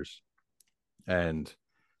 5 years. And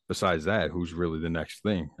besides that, who's really the next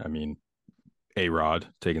thing? I mean, A-Rod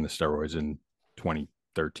taking the steroids in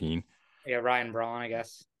 2013. Yeah, Ryan Braun, I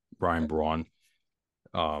guess. Brian Braun.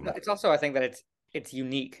 It's also, I think that it's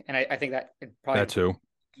unique, and I think that it probably that too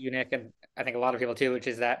unique, and I think a lot of people too, which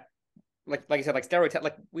is that, like you said, like steroids,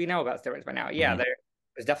 like we know about steroids by now. Yeah,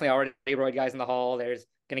 there's definitely already steroid guys in the hall. There's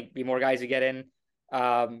going to be more guys who get in,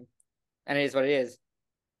 and it is what it is.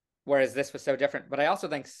 whereas this was so different. But I also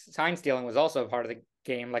think sign stealing was also a part of the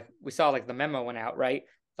game. Like we saw, like the memo went out, right?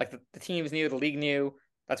 Like the teams knew, the league knew.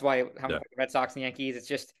 That's why how Yeah. the Red Sox and Yankees. It's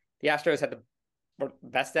just the Astros had were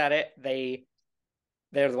best at it.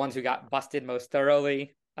 They're the ones who got busted most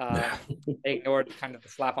thoroughly. They ignored kind of the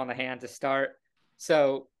slap on the hand to start.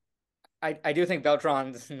 So I do think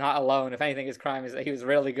Beltran's not alone. If anything, his crime is that he was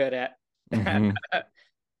really good at Mhm.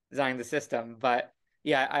 designing the system. But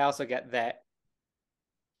yeah, I also get that,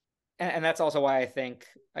 and that's also why I think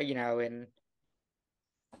in a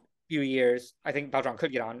few years, I think Beltran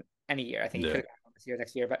could get on any year. I think he Yeah. could get on this year,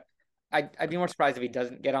 next year, but I'd be more surprised if he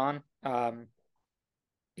doesn't get on.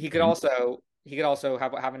 He could Mhm. also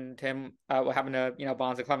have what happened to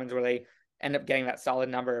Bonds and Clemens, where they end up getting that solid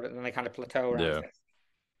number, but then they kind of plateau around Yeah. 50.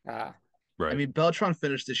 Uh, I Right. mean, Beltran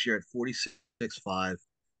finished this year at 46.5,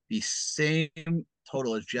 the same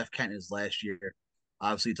total as Jeff Kent is last year.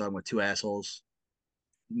 Obviously, talking about two assholes,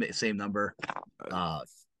 same number. Uh,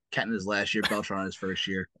 Kenton is last year, Beltran is first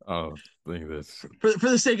year. Oh, I think that's For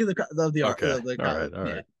the sake of okay. the All right. All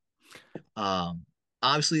yeah. right.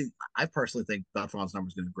 Obviously, I personally think Beltran's number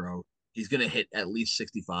is going to grow. He's going to hit at least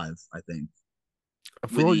 65, I think,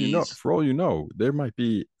 with ease. For all you know, there might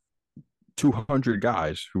be 200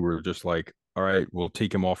 guys who were just like, all right, we'll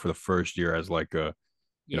take him off for the first year as like a,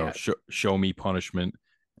 yeah, show me punishment.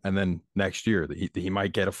 And then next year he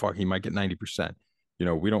might get he might get 90%.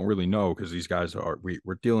 We don't really know because these guys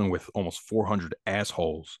we're dealing with almost 400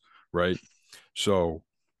 assholes, right? So,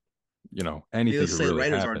 anything Needless to could say, the really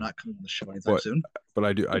writers are happen. not coming on the show anytime But soon.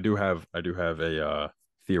 I do have a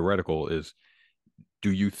theoretical is,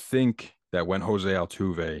 do you think that when Jose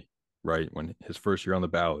Altuve, right, when his first year on the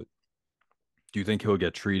ballot, do you think he'll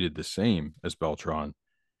get treated the same as Beltran?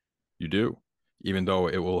 You do, even though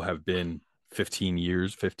it will have been 15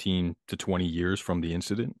 years, 15 to 20 years from the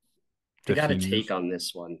incident. I got a 15 take years. on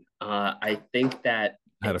this one. I think that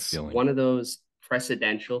I had a it's feeling. one of those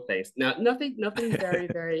precedential things. Now, nothing very,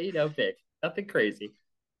 very, big, nothing crazy.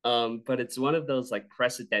 But it's one of those like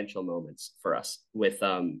precedential moments for us with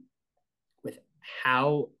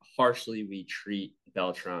how harshly we treat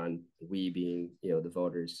Beltran, we being, the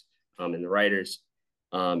voters, and the writers,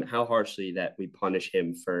 how harshly that we punish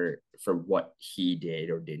him for what he did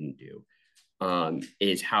or didn't do,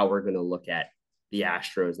 is how we're going to look at the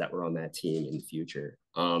Astros that were on that team in the future.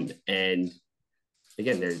 And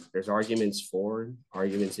again, there's arguments for,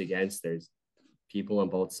 arguments against. There's people on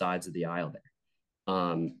both sides of the aisle there.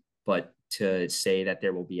 But to say that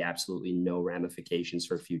there will be absolutely no ramifications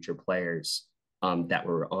for future players that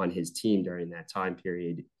were on his team during that time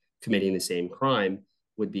period committing the same crime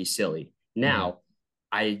would be silly. Now, Mm-hmm.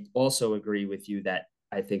 I also agree with you that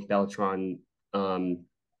I think Beltran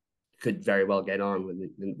could very well get on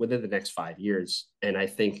within the next 5 years. And I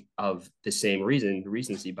think of the same reason,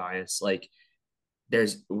 recency bias, like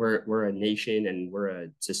we're a nation and we're a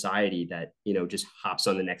society that, just hops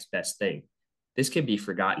on the next best thing. This could be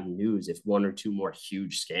forgotten news if one or two more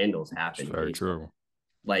huge scandals happen It's in very baseball. true.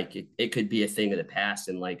 Like it could be a thing of the past,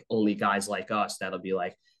 and like only guys like us that'll be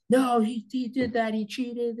like, no, he did that, he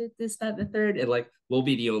cheated, this, that, the third, and like we'll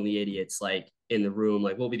be the only idiots like in the room,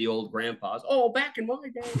 like we'll be the old grandpas. Oh, back in my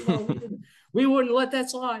day, we wouldn't let that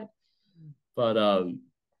slide. But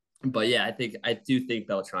but yeah, I do think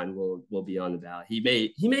Beltran will be on the ballot. He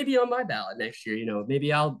may be on my ballot next year.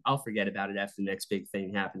 Maybe I'll forget about it after the next big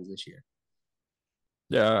thing happens this year.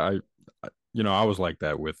 Yeah, I was like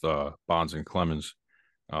that with Bonds and Clemens,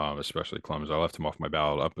 especially Clemens. I left him off my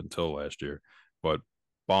ballot up until last year, but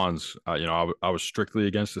Bonds, I was strictly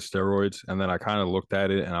against the steroids, and then I kind of looked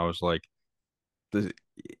at it and I was like, this,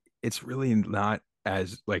 it's really not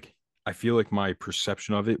as like, I feel like my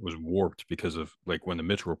perception of it was warped because of like when the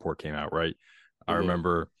Mitchell report came out, right? I Mm-hmm.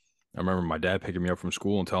 remember I remember my dad picking me up from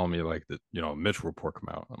school and telling me like that, Mitchell report come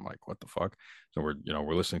out. I'm like, what the fuck? So we're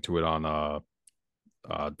listening to it on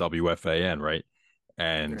WFAN, right?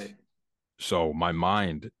 And Right. so my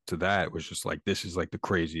mind to that was just like, this is like the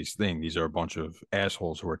craziest thing. These are a bunch of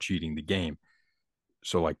assholes who are cheating the game.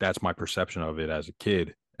 So like that's my perception of it as a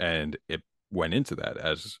kid, and it went into that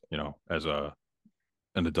as as an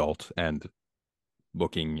adult, and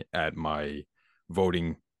looking at my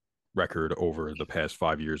voting record over the past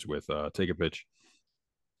 5 years with Take a Pitch.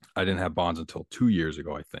 I didn't have Bonds until 2 years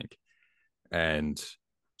ago, I think, and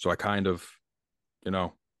so I kind of you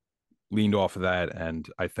know leaned off of that, and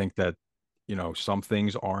I think that some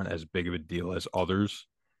things aren't as big of a deal as others,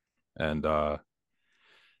 and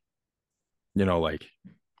like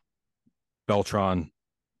Beltran,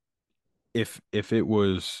 if it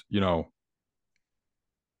was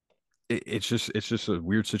it's just a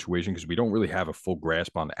weird situation because we don't really have a full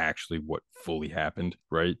grasp on actually what fully happened,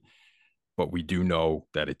 right? But we do know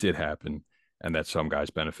that it did happen and that some guys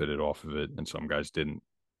benefited off of it and some guys didn't.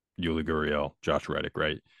 Yuli Gurriel, Josh Reddick,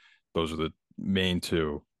 right? Those are the main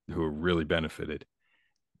two who really benefited.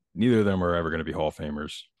 Neither of them are ever going to be Hall of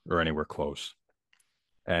Famers or anywhere close.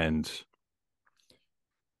 And,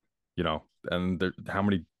 you know, and there, how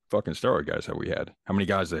many fucking steroid guys have we had? How many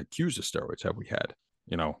guys that accused of steroids have we had?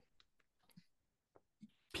 You know,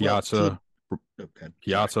 Piazza,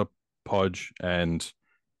 Piazza, Pudge, and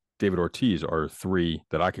David Ortiz are three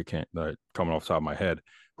that I could can't that coming off the top of my head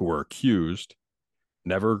who were accused,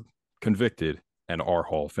 never convicted, and are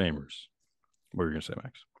Hall of Famers. What were you gonna say,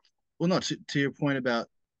 Max? Well, no, to your point about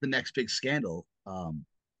the next big scandal,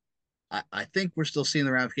 I think we're still seeing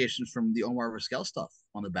the ramifications from the Omar Vizquel stuff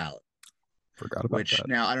on the ballot. Forgot about Which that.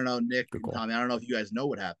 now I don't know, Nick and Tommy, I don't know if you guys know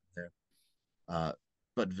what happened there.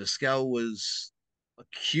 But Vizquel was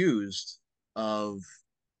accused of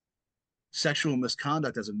sexual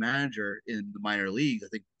misconduct as a manager in the minor league, I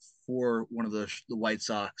think for one of the White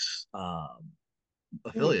Sox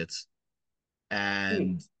affiliates.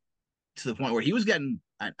 And to the point where he was getting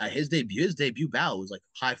his debut ballot was like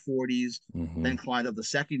high 40s, then climbed up the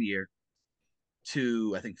second year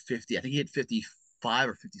to I think 50. I think he hit 55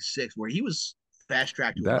 or 56, where he was fast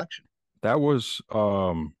tracked to election. That was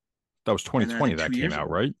 2020 that came out,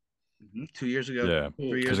 right? 2 years ago. Yeah,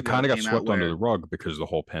 because it kind of got swept under the rug because of the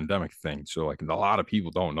whole pandemic thing. So like a lot of people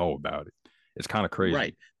don't know about it. It's kind of crazy,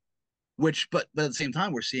 right? But at the same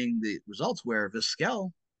time, we're seeing the results where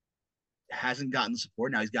Vizquel hasn't gotten the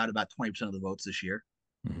support. Now he's got about 20% of the votes this year.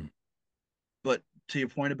 But to your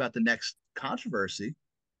point about the next controversy,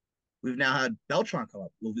 we've now had Beltran come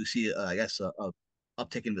up. Will we see, I guess, a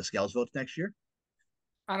uptick in Vizquel's votes next year?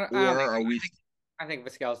 I think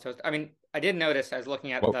Vizquel's toast. I mean, I did notice I was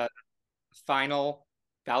looking at the final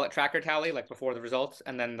ballot tracker tally, like before the results,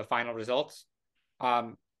 and then the final results.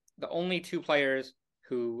 The only two players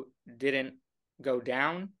who didn't go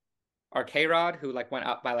down are K-Rod, who like went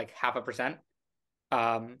up by like 0.5%,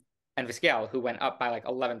 and Vizquel, who went up by like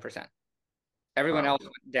 11%. Everyone else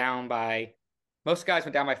went down by, most guys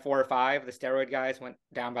went down by 4 or 5. The steroid guys went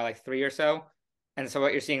down by like 3 or so. And so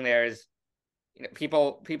what you're seeing there is, you know,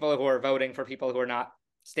 people who are voting for people who are not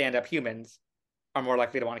stand-up humans are more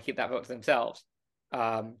likely to want to keep that vote to themselves.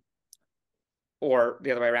 Or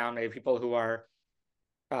the other way around, maybe people who are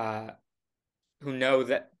who know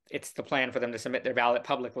that it's the plan for them to submit their ballot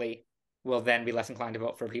publicly will then be less inclined to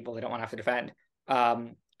vote for people they don't want to have to defend.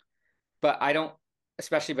 But I don't,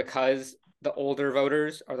 especially because the older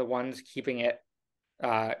voters are the ones keeping it,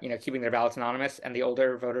 keeping their ballots anonymous, and the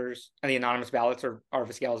older voters and the anonymous ballots are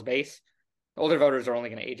Vizquel's base. The older voters are only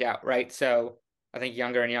going to age out, right? So I think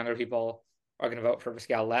younger and younger people are going to vote for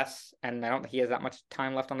Vizquel less, and I don't think he has that much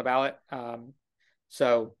time left on the ballot.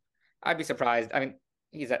 So I'd be surprised. I mean,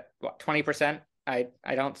 he's at what, 20%? I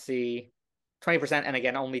don't see 20%, and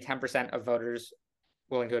again, only 10% of voters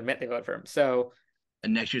willing to admit they vote for him. So,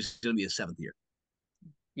 and next year's going to be his 7th year.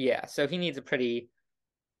 Yeah, so he needs a pretty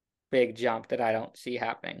big jump that I don't see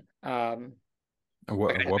happening.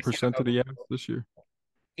 What percent did he have this year?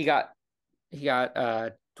 He got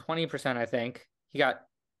 20%, I think. He got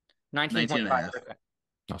 19.5%.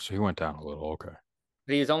 Oh, so he went down a little. Okay.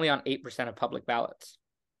 But he was only on 8% of public ballots.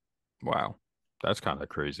 Wow. That's kind of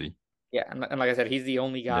crazy. Yeah, and like I said, he's the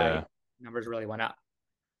only guy numbers really went up.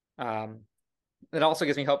 It also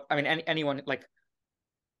gives me hope. I mean, anyone, like,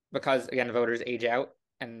 because again, the voters age out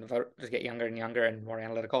and the voters get younger and younger and more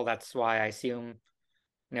analytical. That's why I assume,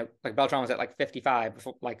 like Beltran was at like 55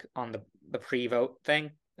 before, like on the pre-vote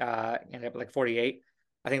thing, ended up like 48.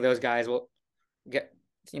 I think those guys will get,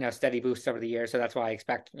 steady boosts over the year. So that's why I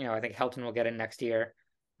expect, I think Helton will get in next year.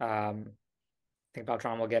 I think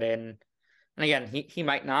Beltran will get in. And again, he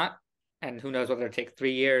might not. And who knows whether it take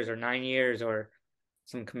 3 years or 9 years or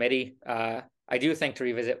some committee. I do think, to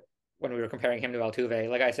revisit when we were comparing him to Altuve,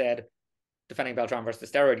 like I said, defending Beltran versus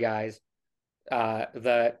the steroid guys,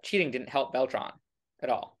 the cheating didn't help Beltran at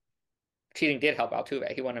all. Cheating did help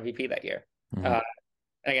Altuve. He won MVP that year. And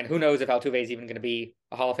again, who knows if Altuve is even going to be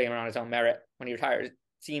a Hall of Famer on his own merit when he retires. It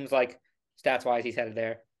seems like stats-wise he's headed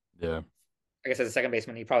there. Yeah. I guess as a second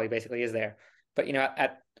baseman, he probably basically is there. But,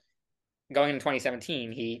 at going in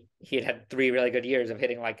 2017, he had 3 really good years of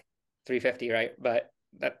hitting like 350, right? But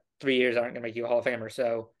that 3 years aren't going to make you a Hall of Famer.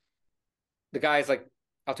 So the guys like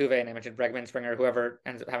Altuve, and I mentioned Bregman, Springer, whoever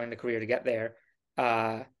ends up having the career to get there,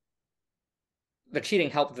 the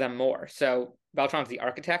cheating helped them more. So Beltran's the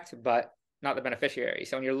architect, but not the beneficiary.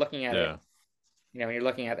 So when you're looking at it, when you're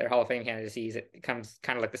looking at their Hall of Fame candidacies, it becomes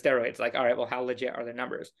kind of like the steroids. Like, all right, well, how legit are their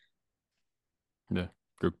numbers? Yeah,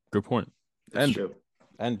 good point. That's true.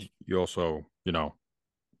 And you also,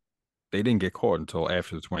 they didn't get caught until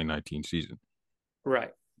after the 2019 season.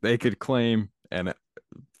 Right. They could claim, and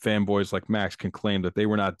fanboys like Max can claim that they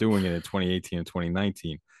were not doing it in 2018 and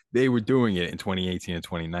 2019. They were doing it in 2018 and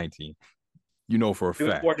 2019. For a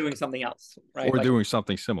fact. Or doing something else, right? Or doing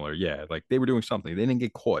something similar. Yeah, like they were doing something. They didn't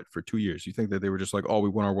get caught for 2 years. You think that they were just like, oh, we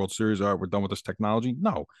won our World Series. All right, we're done with this technology.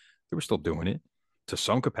 No, they were still doing it to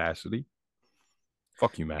some capacity.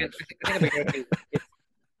 Fuck you, Max.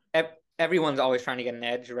 Everyone's always trying to get an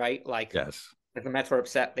edge, right? Like, yes. If the Mets were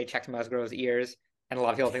upset, they checked Musgrove's ears, and a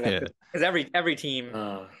lot of people think that because every team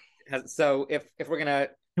has. So if we're gonna,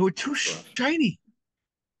 they were too shiny.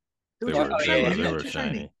 They were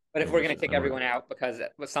shiny. But if we're gonna kick everyone out because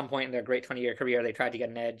at some point in their great 20-year career they tried to get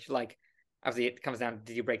an edge, like obviously it comes down to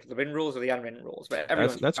did you break the written rules or the unwritten rules? But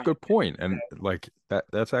that's a good point, and like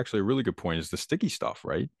that's actually a really good point. Is the sticky stuff,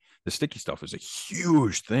 right? The sticky stuff is a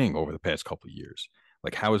huge thing over the past couple of years.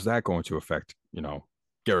 Like, how is that going to affect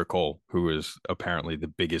Gerrit Cole, who is apparently the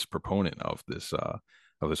biggest proponent of this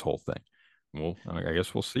whole thing? Well, I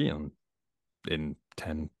guess we'll see in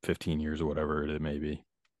 10, 15 years or whatever it may be.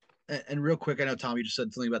 And real quick, I know, Tom, you just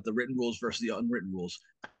said something about the written rules versus the unwritten rules.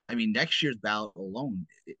 I mean, next year's ballot alone,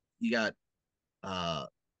 you got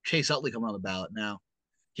Chase Utley coming on the ballot now.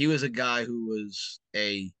 He was a guy who was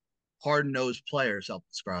a hard-nosed player,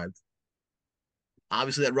 self-described.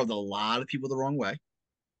 Obviously, that rubbed a lot of people the wrong way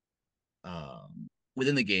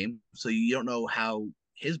within the game. So you don't know how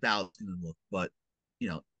his ballot's going to look. But,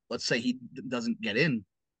 let's say he doesn't get in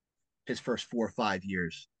his first 4 or 5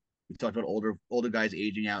 years. We talked about older guys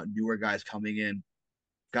aging out, newer guys coming in,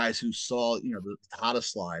 guys who saw, the Tata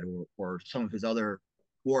slide or some of his other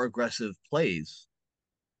more aggressive plays.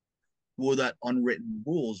 Will that unwritten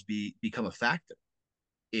rules become a factor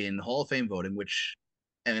in Hall of Fame voting?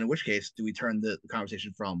 And in which case, do we turn the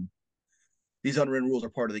conversation from these unwritten rules are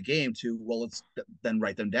part of the game to, well, let's then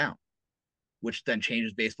write them down, which then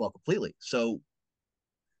changes baseball completely. So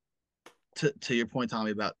to your point,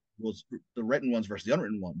 Tommy, about rules, the written ones versus the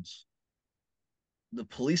unwritten ones, the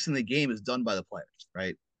policing the game is done by the players,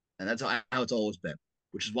 right? And that's how it's always been,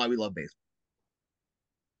 which is why we love baseball.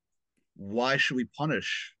 Why should we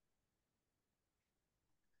punish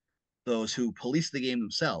those who police the game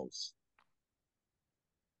themselves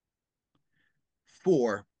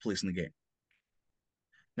for policing the game?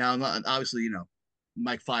 Now, obviously,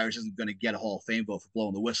 Mike Fiers isn't going to get a Hall of Fame vote for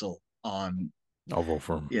blowing the whistle on. I'll vote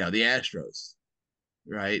for him. The Astros,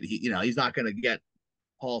 right? He's not going to get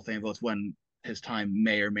Hall of Fame votes when his time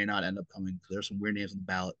may or may not end up coming. There's some weird names on the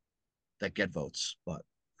ballot that get votes, but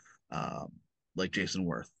like Jason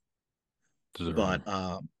Worth. But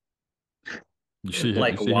you see him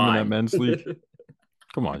in that men's league?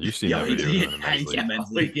 Come on, you've seen that video in the men's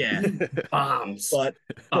league. Yeah. Bombs. But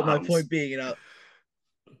my point being,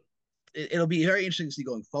 it'll be very interesting to see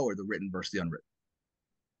going forward the written versus the unwritten.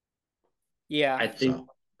 Yeah, I think. So.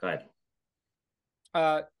 Go ahead.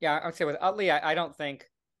 Yeah, I would say with Utley, I don't think.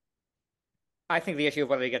 I think the issue of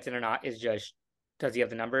whether he gets in or not is just does he have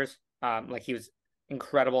the numbers? Like he was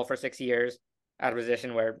incredible for 6 years at a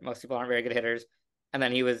position where most people aren't very good hitters, and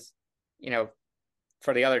then he was,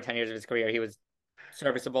 for the other 10 years of his career, he was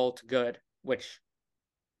serviceable to good, which,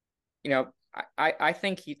 I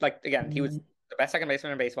think he he was the best second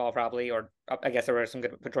baseman in baseball probably, or I guess there were some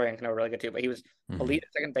good. Pedroia and Cano really good too, but he was elite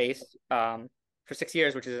at second base for 6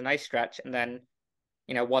 years, which is a nice stretch, and then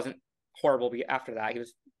wasn't horrible after that. He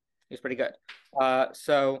was pretty good.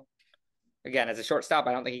 So again, as a shortstop,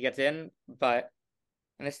 I don't think he gets in, but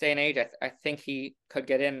in this day and age, I think he could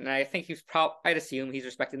get in, and I think I'd assume he's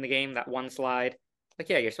respecting the game. That one slide, like,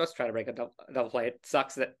 yeah, you're supposed to try to break a double play. It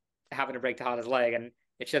sucks that happened to break Tejada's leg, and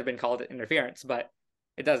it should have been called interference, but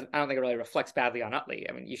it doesn't. I don't think it really reflects badly on Utley.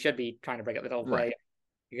 I mean, you should be trying to break up the double play. Right.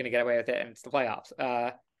 You're going to get away with it, and it's the playoffs.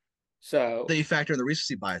 So then you factor in the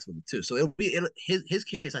recency bias with it too. So his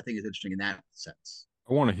case, I think, is interesting in that sense.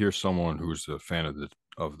 I want to hear someone who's a fan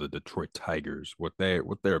of the Detroit Tigers what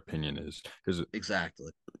their opinion is, because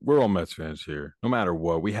exactly we're all Mets fans here. No matter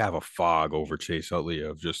what, we have a fog over Chase Utley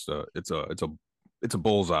of just it's a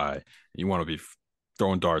bullseye. You want to be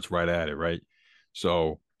throwing darts right at it, right?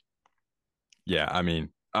 So yeah, I mean,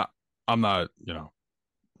 I'm not,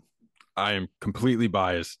 I am completely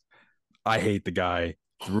biased. I hate the guy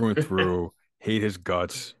through and through, hate his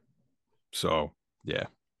guts. So yeah.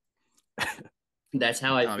 That's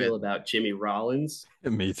how I feel about Jimmy Rollins.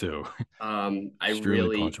 Me too. I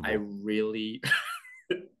really what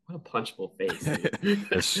a punchable face.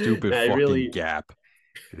 A stupid fucking gap.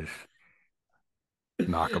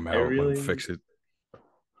 Knock him out and fix it.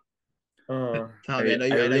 Tommy, I know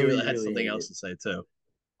you really, had really something hate else it. to say too.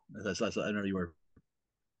 I know you were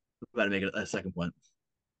about to make a second point.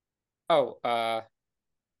 Oh,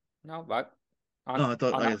 no, but No, I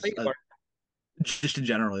thought on I that guess league or just in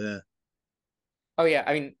general, yeah. oh yeah,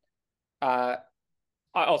 I mean, uh,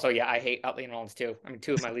 also yeah, I hate Utley and Rollins too. I mean,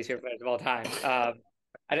 two of my least favorite players of all time.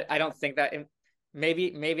 I don't think that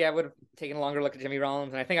maybe I would have taken a longer look at Jimmy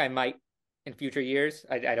Rollins, and I think I might in future years.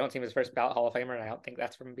 I don't see him as first ballot Hall of Famer, and I don't think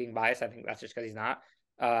that's from being biased. I think that's just because he's not.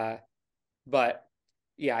 But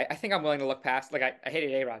yeah, I think I'm willing to look past. Like I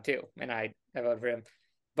hated A-Rod too, and I voted for him.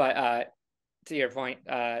 But to your point,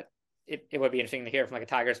 it would be interesting to hear from like a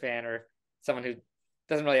Tigers fan or someone who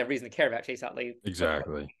doesn't really have reason to care about Chase Utley.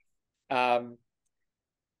 Exactly. Um,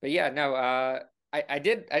 but yeah, no, I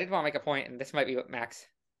did want to make a point, and this might be what Max is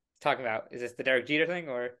talking about. Is this the Derek Jeter thing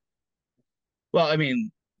or? Well, I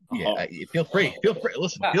mean, yeah. Oh. Feel free. Feel free.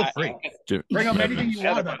 Listen. Feel free. Jim, Bring up Jim anything you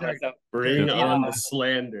I want have about to Derek. myself. Bring Yeah. on the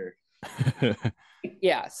slander.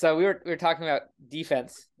 Yeah, so we were talking about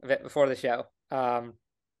defense a bit before the show, and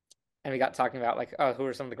we got talking about like, oh, who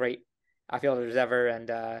are some of the great outfielders ever, and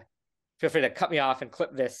feel free to cut me off and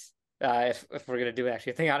clip this if we're gonna do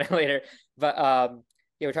actually a thing on it later. But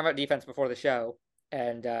yeah, we're talking about defense before the show,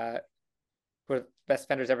 and who are the best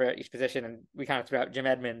defenders ever at each position, and we kind of threw out Jim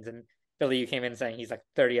Edmonds, and Billy, you came in saying he's like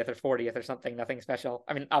 30th or 40th or something, nothing special.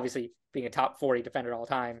 I mean, obviously being a top 40 defender all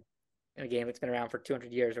time in a game that's been around for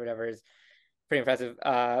 200 years or whatever is pretty impressive.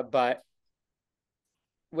 But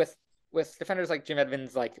with defenders like Jim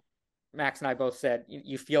Edmonds, like Max and I both said,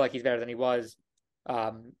 you feel like he's better than he was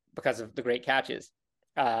because of the great catches.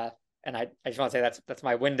 And I just want to say that's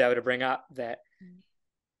my window to bring up that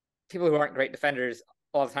people who aren't great defenders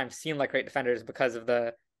all the time seem like great defenders because of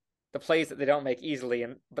the plays that they don't make easily,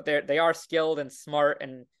 but they are skilled and smart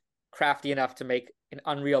and crafty enough to make an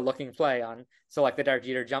unreal looking play on. So like the Derek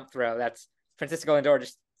Jeter jump throw, that's Francisco Lindor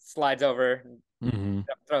just slides over and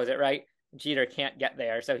throws it right. Jeter can't get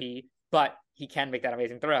there, but he can make that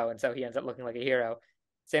amazing throw, and so he ends up looking like a hero.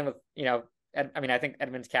 Same with I mean I think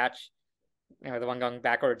Edmonds' catch, the one going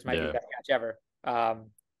backwards might be the best catch ever.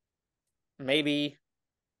 Maybe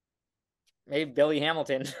Billy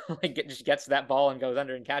Hamilton just gets that ball and goes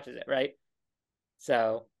under and catches it, right?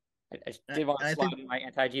 So I did want to slide in my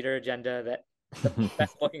anti-Jeter agenda that the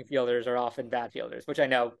best looking fielders are often bad fielders, which I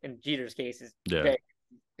know in Jeter's case is very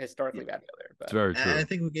historically bad fielder. But it's very true. And I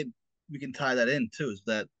think we can tie that in too, is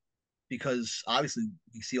that because obviously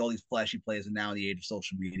we see all these flashy plays, and now in the age of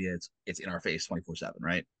social media, it's in our face 24/7,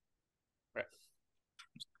 right? Right.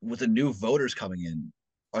 With the new voters coming in,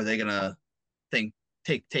 are they gonna take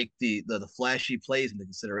the flashy plays into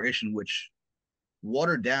consideration, which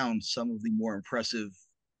water down some of the more impressive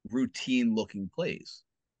routine looking plays?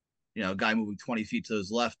 A guy moving 20 feet to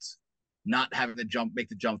his left, not having to make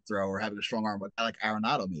the jump throw, or having a strong arm, but like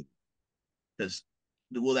Arenado maybe. Because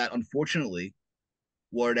will that unfortunately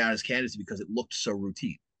water down his candidacy because it looked so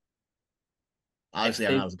routine? Obviously,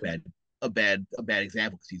 Arenado's a bad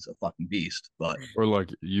example because he's a fucking beast. But or like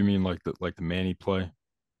you mean like the Manny play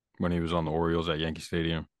when he was on the Orioles at Yankee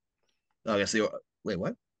Stadium? I guess wait,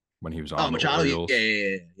 what? When he was on the Machado, Orioles?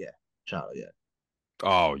 Yeah. Machado, yeah.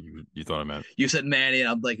 Oh, you thought I meant you said Manny, and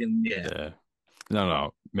I'm thinking, yeah.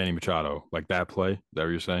 No, Manny Machado, like that play. That what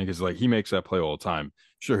you're saying? Because like he makes that play all the time.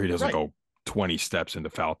 Sure, he doesn't go 20 steps into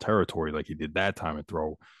foul territory like he did that time and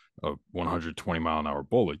throw a 120-mile-an-hour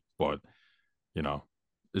bullet, but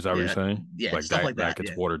is that what you're saying? Yeah, like stuff that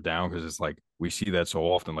gets watered down because it's like we see that so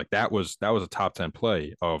often. Like that was a top 10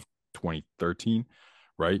 play of 2013,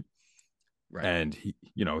 right? Right. And he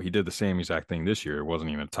did the same exact thing this year. It wasn't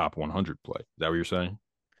even a top 100 play. Is that what you're saying?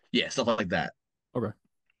 Yeah, stuff like that. Okay.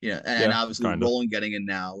 Yeah, and obviously Roland getting in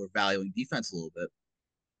now, we're valuing defense a little bit.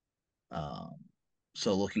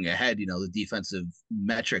 So looking ahead, the defensive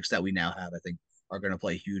metrics that we now have, I think, are going to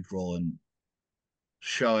play a huge role in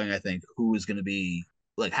showing, I think, who is going to be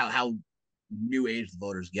like how new age the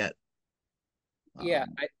voters get.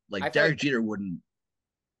 Derek Jeter wouldn't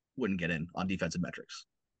get in on defensive metrics.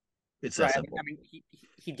 It's that simple. I mean,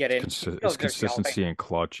 he'd get in. It's consistency in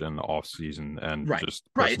clutch and off season and just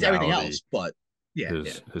it's everything else. But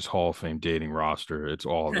his Hall of Fame dating roster, it's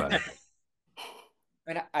all of that.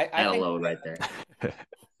 And I think, alone right there.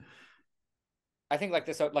 I think like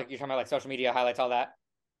this, like you're talking about like social media highlights, all that.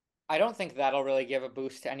 I don't think that'll really give a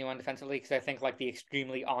boost to anyone defensively because I think like the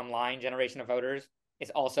extremely online generation of voters is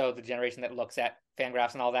also the generation that looks at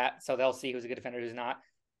Fangraphs and all that, so they'll see who's a good defender, who's not.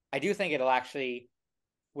 I do think it'll actually,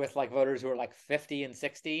 with like voters who are like 50 and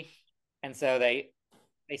 60, and so they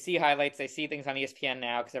see highlights, they see things on ESPN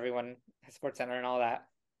now because everyone has SportsCenter and all that,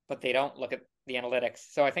 but they don't look at the analytics.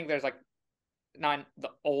 So I think there's like not the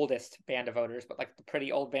oldest band of voters, but like the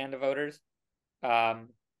pretty old band of voters. I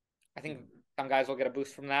think some guys will get a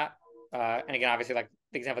boost from that. And again, obviously, like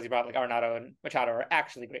the examples you brought, like Arenado and Machado, are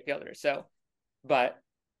actually great fielders. So, but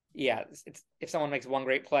yeah, it's if someone makes one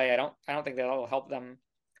great play, I don't think that'll help them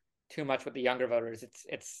too much with the younger voters.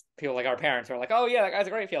 It's people like our parents who are like, oh yeah, that guy's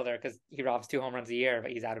a great fielder because he robs 2 home runs a year,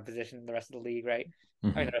 but he's out of position the rest of the league, right? I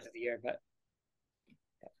mean, the rest of the year, but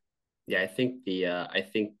Yeah, I think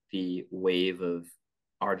the wave of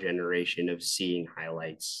our generation of seeing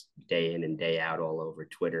highlights day in and day out all over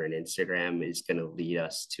Twitter and Instagram is going to lead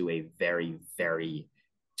us to a very, very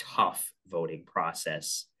tough voting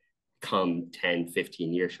process come 10,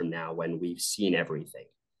 15 years from now when we've seen everything.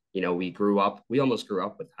 You know, we almost grew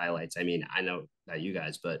up with highlights. I mean, I know not you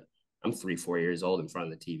guys, but I'm 3, 4 years old in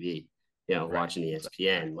front of the TV, you know, Right. watching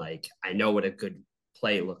ESPN. Like, I know what a good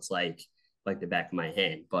play looks like the back of my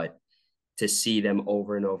hand, but to see them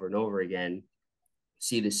over and over and over again,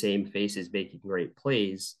 see the same faces making great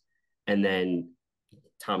plays, and then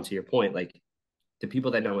Tom, to your point, like the people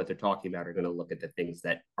that know what they're talking about are going to look at the things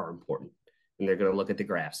that are important, and they're going to look at the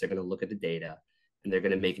graphs, they're going to look at the data, and they're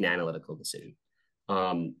going to make an analytical decision.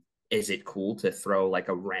 Is it cool to throw like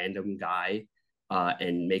a random guy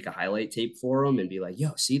and make a highlight tape for him and be like,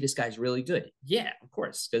 yo, see, this guy's really good? Yeah, of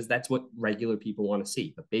course, because that's what regular people want to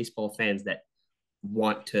see. But baseball fans that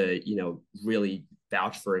want to, you know, really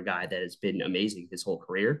vouch for a guy that has been amazing his whole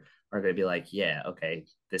career are going to be like, yeah, okay,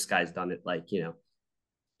 this guy's done it. Like,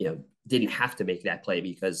 didn't have to make that play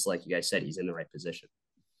because, like you guys said, he's in the right position.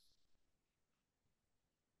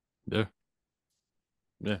 Yeah.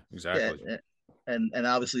 Yeah, exactly. Yeah, and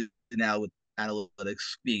obviously now with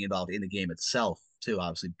analytics being involved in the game itself too,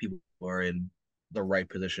 obviously people are in the right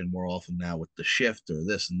position more often now with the shift or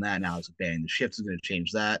this and that. Now it's banning the shift is going to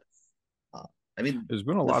change that. Uh, I mean, There's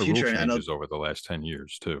been a the lot of rule future. I know. changes over the last 10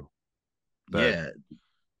 years too that Yeah,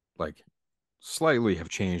 like slightly have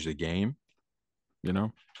changed the game, you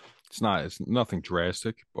know. It's nothing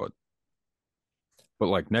drastic, but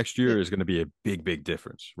like next yeah, year is going to be a big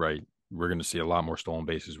difference, right? We're going to see a lot more stolen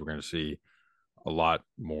bases. We're going to see a lot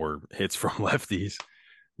more hits from lefties,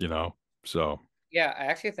 you know. So yeah, I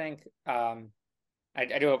actually think I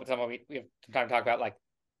do hope at some point we have some time to talk about like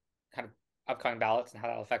kind of upcoming ballots and how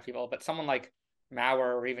that'll affect people. But someone like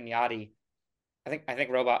Mauer or even Yachty, I think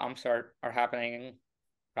robot umps are happening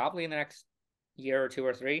probably in the next year or 2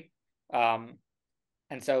 or 3. Um,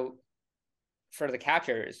 and so for the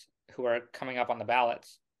catchers who are coming up on the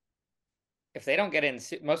ballots, if they don't get in,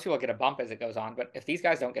 most people get a bump as it goes on. But if these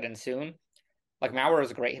guys don't get in soon, like Mauer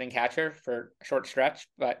is a great hitting catcher for a short stretch,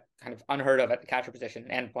 but kind of unheard of at the catcher position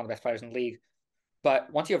and one of the best players in the league.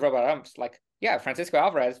 But once you have robot umps, like, yeah, Francisco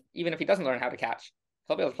Alvarez, even if he doesn't learn how to catch,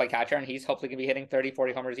 he'll be able to play catcher and he's hopefully going to be hitting 30,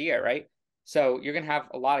 40 homers a year, right? So you're going to have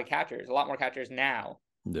a lot of catchers, a lot more catchers now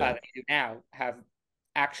yeah. than you do now have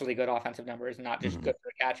actually good offensive numbers, not just good for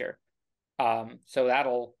a catcher. So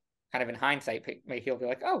that'll kind of in hindsight make people be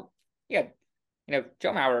like, oh, yeah,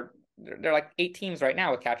 Joe Mauer, there are like 8 teams right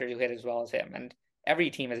now with catchers who hit as well as him. And every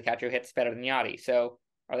team has a catcher who hits better than Yachty. So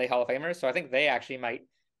are they Hall of Famers? So I think they actually might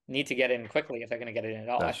need to get in quickly if they're going to get it in at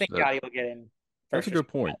all. I think Yachty will get in That's first. a good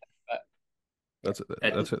point. But That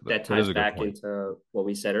that is ties a good back point. into what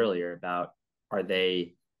we said earlier about are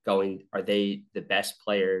they the best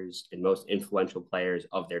players and most influential players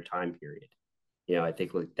of their time period? You know, I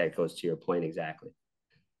think that goes to your point exactly.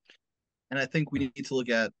 and I think we need to look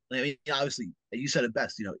at. I mean, obviously, you said it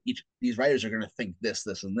best. Each these writers are going to think this,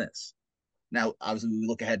 this, and this. Now, obviously, we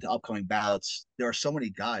look ahead to upcoming ballots. There are so many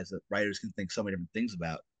guys that writers can think so many different things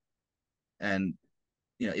about. And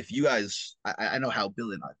if you guys, I know how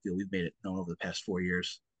Billy and I feel. We've made it known over the past 4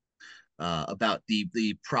 years about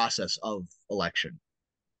the process of election,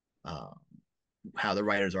 uh, how the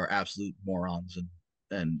writers are absolute morons,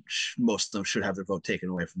 and most of them should have their vote taken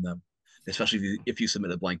away from them, especially if you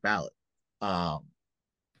submit a blank ballot. Um,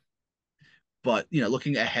 but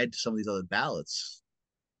looking ahead to some of these other ballots,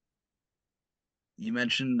 you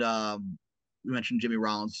mentioned Jimmy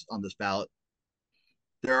Rollins on this ballot.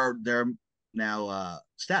 There are now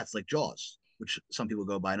stats like Jaws, which some people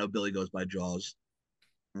go by. I know Billy goes by Jaws.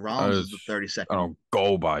 Rollins is the I 32nd. don't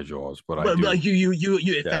go by Jaws, but I But do. like you it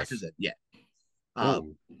Yes. factors it, yeah.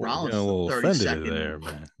 Whoa, Rollins getting a is the little offended 32nd. there,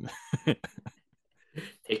 man.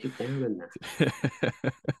 Take it down and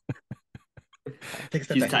Take a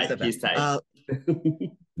step he's back. Take a tight. step back. He's tight.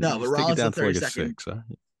 No, but Just take it Rollins is down the to like a 32nd 6, huh?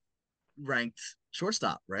 ranked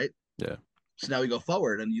shortstop, right? Yeah. So now we go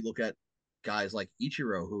forward and you look at guys like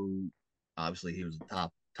Ichiro, who obviously he was a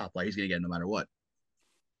top player. He's going to get it no matter what.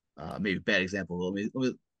 Maybe a bad example. Let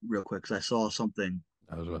me real quick because I saw something.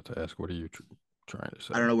 I was about to ask, what are you trying to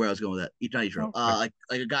say. I don't know where I was going with that. Not Ichiro. Okay.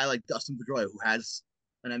 Like a guy like Dustin Pedroia who has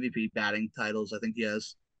an MVP batting titles. I think he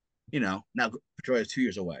has. Now Pedroia is 2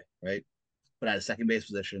 years away, right? But at a second base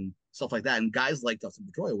position, stuff like that, and guys like Dustin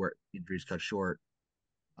Pedroia, where injuries cut short,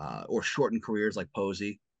 or shortened careers like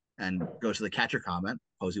Posey, and goes to the catcher comment.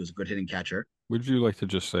 Posey was a good hitting catcher. Would you like to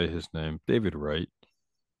just say his name, David Wright?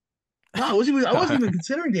 No, I wasn't even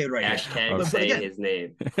considering David right Hashtag here. saying Again, his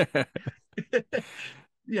name.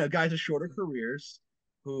 guys with shorter careers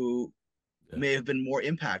who may have been more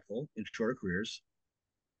impactful in shorter careers.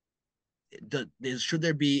 Should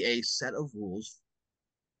there be a set of rules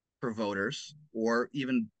for voters, or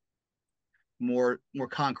even more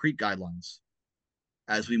concrete guidelines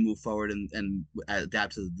as we move forward and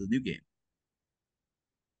adapt to the new game?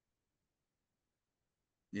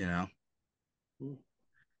 Yeah,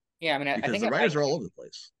 I mean, I Because think the writers are all over the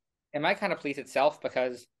place. it might kind of police itself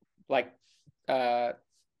because, like, for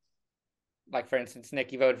instance,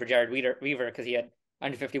 Nick, you voted for Jared Weaver because he had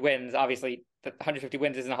 150 wins. Obviously, the 150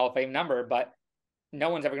 wins isn't a Hall of Fame number, but no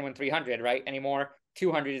one's ever going to win 300, right? Anymore.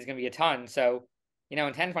 200 is going to be a ton. So,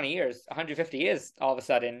 in 10, 20 years, 150 is all of a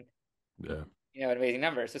sudden, Yeah. An amazing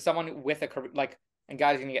number. So someone with a career, and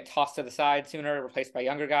guys are going to get tossed to the side sooner, replaced by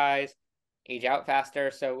younger guys, age out faster.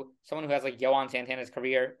 So someone who has like Yohan Santana's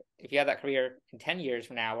career, if you had that career in 10 years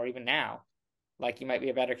from now, or even now, you might be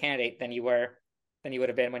a better candidate than you would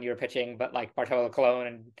have been when you were pitching, but like Bartolo Colon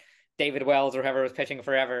and David Wells or whoever was pitching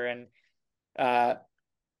forever. And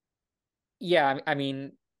yeah, I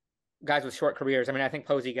mean, guys with short careers. I mean, I think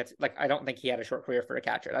Posey gets I don't think he had a short career for a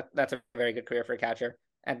catcher. That's a very good career for a catcher,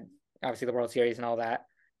 and obviously the World Series and all that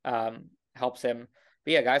helps him.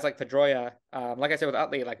 But yeah, guys like Pedroia, like I said with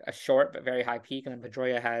Utley, like a short but very high peak, and then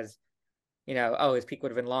Pedroia has, his peak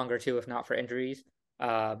would have been longer too if not for injuries.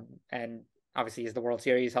 And obviously is the World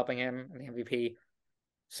Series helping him and the MVP.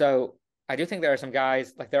 So I do think there are some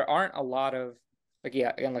guys there aren't a lot of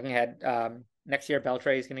again looking ahead. Next year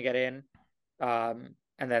Beltre is going to get in.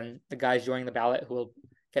 And then the guys joining the ballot who will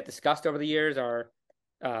get discussed over the years are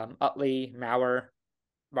Utley, Mauer,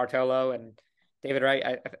 Bartolo, and David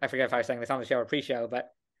Wright. I forget if I was saying this on the show or pre-show,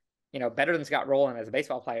 but better than Scott Rowland as a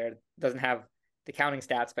baseball player. Doesn't have the counting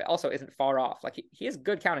stats, but also isn't far off. He has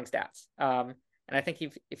good counting stats. And I think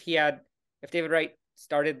if David Wright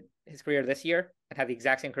started his career this year and had the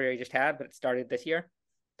exact same career he just had, but it started this year,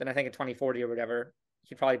 then I think in 2040 or whatever,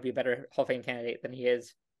 he'd probably be a better Hall of Fame candidate than he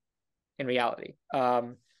is in reality.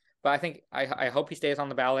 But I think I hope he stays on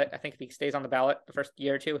the ballot. I think if he stays on the ballot the first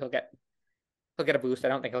year or two, he'll get a boost. I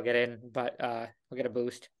don't think he'll get in, but he'll get a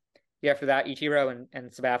boost. Yeah, after that, Ichiro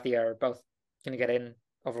and Sabathia are both going to get in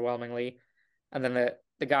overwhelmingly. And then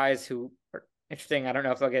the guys who are interesting, I don't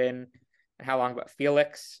know if they'll get in and how long, but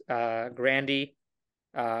Felix, Grandy,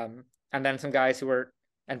 and then some guys who were,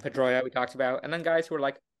 and Pedroia we talked about, and then guys who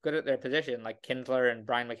were good at their position, like Kinsler and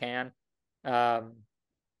Brian McCann.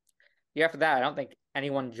 Yeah, after that, I don't think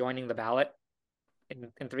anyone joining the ballot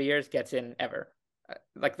in 3 years gets in ever.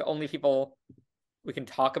 The only people we can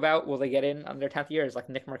talk about will they get in on their 10th year is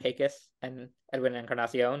Nick Markakis and Edwin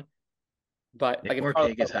Encarnacion. But Nick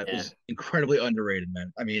Markakis was incredibly underrated,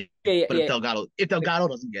 man. I mean, but if Delgado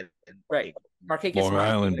doesn't get in, right, Markakis, Long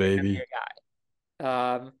Island, baby.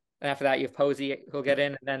 Guy. And after that, you have Posey who'll get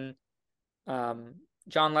in, and then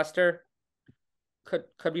John Lester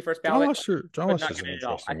could be first ballot. John Lester's an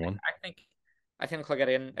interesting one. I think he'll get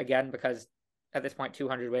in again because at this point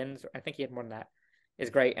 200 wins. I think he had more than that. Is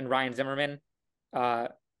great. And Ryan Zimmerman,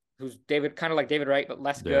 who's kind of like David Wright, but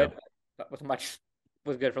less good, but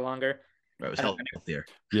was good for longer. Right, it was healthier.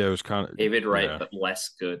 Yeah, it was kind of David Wright, but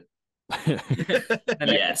less good.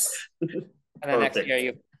 Yes. And then next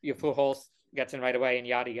year you Pujols gets in right away and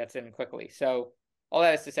Yachty gets in quickly. So all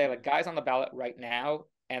that is to say, guys on the ballot right now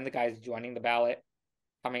and the guys joining the ballot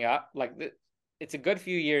coming up, it's a good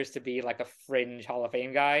few years to be a fringe Hall of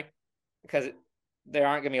Fame guy because there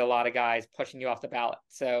aren't going to be a lot of guys pushing you off the ballot.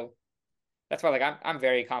 So that's why I'm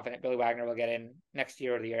very confident Billy Wagner will get in next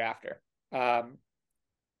year or the year after.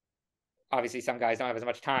 Obviously, some guys don't have as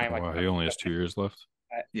much time. He only has 2 years left.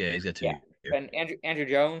 Yeah, he's got 2 years. And Andrew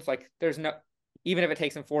Jones, there's no, even if it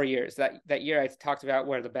takes him 4 years, that year I talked about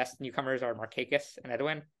where the best newcomers are Markakis and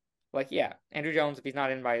Edwin. Andrew Jones, if he's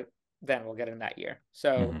not in by then, we'll get in that year.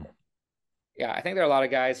 So, yeah, I think there are a lot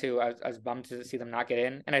of guys who I was bummed to see them not get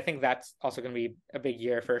in. And I think that's also going to be a big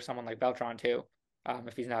year for someone like Beltran, too,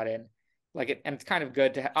 if he's not in. And it's kind of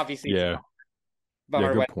good to obviously. Yeah.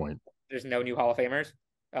 Good point. There's no new Hall of Famers.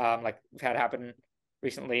 We've had happen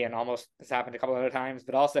recently and almost has happened a couple other times,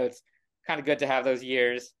 but also it's kind of good to have those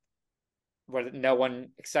years where no one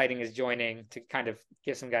exciting is joining to kind of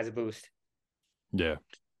give some guys a boost. Yeah.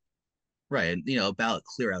 Right, and ballot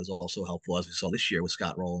clear out is also helpful as we saw this year with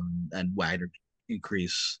Scott Roll and Wagner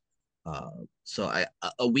increase. So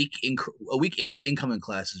a weak incoming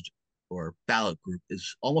class or ballot group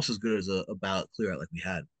is almost as good as a ballot clear out like we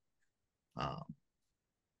had. Um,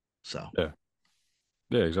 so Yeah.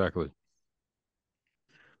 Yeah, exactly.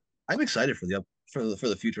 I'm excited for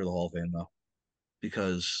the future of the Hall of Fame though,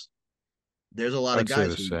 because there's a lot of I'd say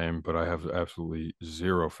guys the who same, but I have absolutely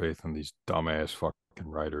zero faith in these dumbass fucking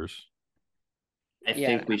writers. I Yeah.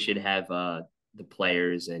 think we should have the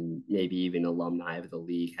players and maybe even alumni of the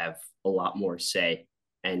league have a lot more say.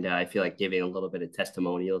 And I feel like giving a little bit of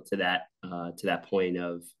testimonial to that point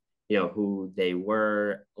of who they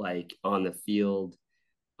were like on the field,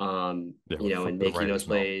 Yeah, what the fuck and do the making those writers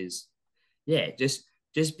know? plays. Yeah,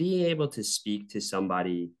 just being able to speak to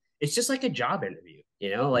somebody. It's just like a job interview,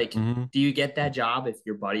 like Mhm. do you get that job if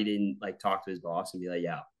your buddy didn't like talk to his boss and be like,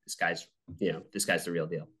 yeah, this guy's the real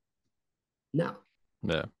deal? No.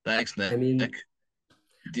 Yeah. thanks, Nick. I mean, I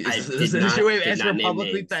Is this your way of did not answering name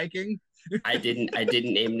publicly names. thanking? I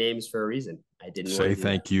didn't name names for a reason. I didn't want Say to do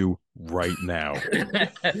thank you right now,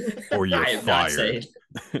 that. or you're I am not saying.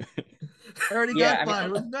 fired I already Yeah, got I mean, fired.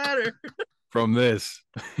 It doesn't matter. from this.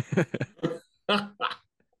 I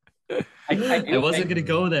I do wasn't think gonna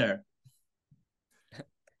go there.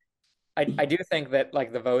 I do think that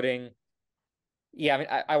like the voting. Yeah, I mean,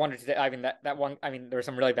 I wanted to. I mean that one. I mean, there were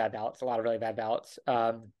some really bad ballots, a lot of really bad ballots,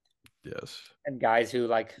 Yes. and guys who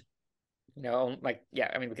like, like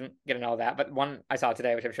yeah. I mean, we can get into all that, but one I saw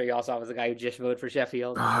today, which I'm sure you all saw, was the guy who just voted for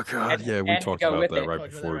Sheffield, Oh God, and, yeah, we and to talked go about with that it, right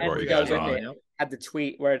Talked about before we that and brought to you go guys with on. it, had the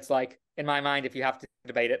tweet where it's like, in my mind, if you have to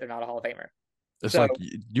debate it, they're not a Hall of Famer. It's So, like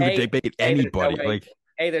you would debate there's no anybody. way. Like,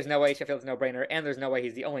 There's no way Sheffield's a no-brainer, and there's no way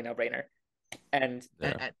he's the only no-brainer. And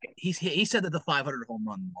yeah, He said that the 500 home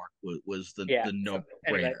run mark was the yeah, no so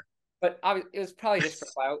anyway, brainer. but it was probably just for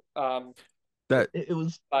clout. that It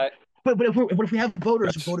was, But but if we have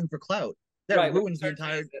voters That's- voting for clout, that right, what ruins the concerns me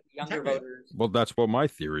entire is that younger integrity. voters. well, that's what my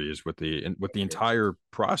theory is with the entire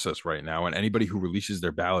process right now. And anybody who releases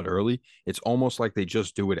their ballot early, it's almost like they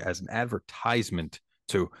just do it as an advertisement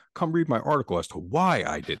to come read my article as to why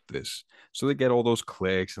I did this. So they get all those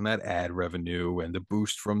clicks and that ad revenue and the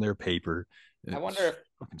boost from their paper. I It's wonder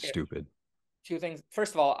fucking if stupid. two things.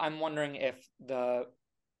 First of all, I'm wondering if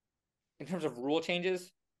in terms of rule changes,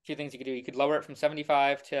 a few things you could do. You could lower it from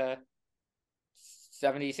 75 to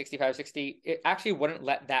 70, 65, 60. It actually wouldn't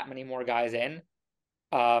let that many more guys in.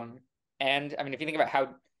 And I mean, if you think about how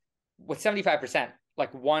with 75%,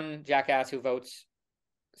 like one jackass who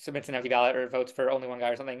submits an empty ballot or votes for only one guy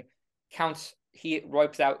or something, he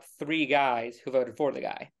wipes out 3 guys who voted for the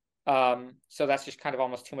guy. So that's just kind of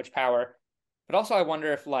almost too much power. But also I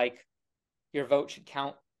wonder if like your vote should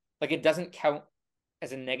count, like it doesn't count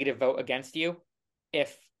as a negative vote against you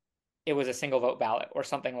if it was a single vote ballot or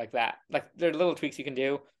something like that. Like there are little tweaks you can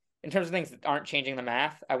do in terms of things that aren't changing the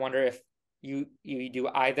math. I wonder if you do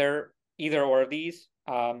either or of these,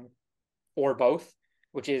 or both,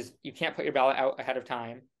 which is you can't put your ballot out ahead of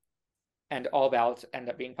time, and all ballots end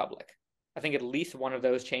up being public. I think at least one of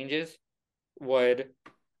those changes would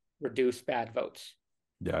reduce bad votes.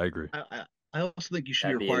 Yeah, I agree. I also think you should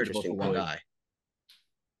That'd be be an required to vote for interesting one point.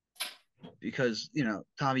 guy. Because,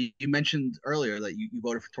 Tommy, you mentioned earlier that you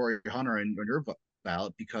voted for Tory Hunter on your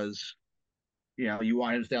ballot because, you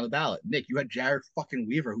wanted to stay on the ballot. Nick, you had Jared fucking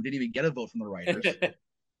Weaver, who didn't even get a vote from the writers.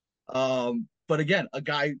 But again, a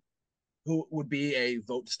guy who would be a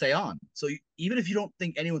vote to stay on. So even if you don't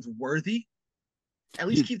think anyone's worthy, at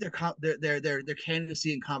least keep their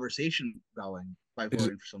candidacy and conversation going by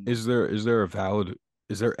voting for someone.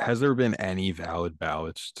 Has there been any valid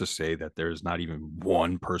ballots to say that there's not even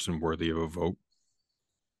one person worthy of a vote?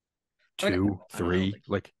 Two, three,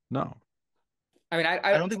 like no. I mean,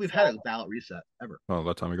 I don't think we've had a ballot reset ever. Oh,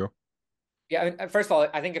 let Tommy go. Yeah, I mean, first of all,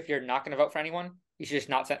 I think if you're not going to vote for anyone, you should just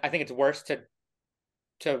not send. I think it's worse to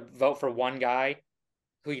vote for one guy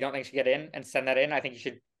who you don't think should get in and send that in. I think you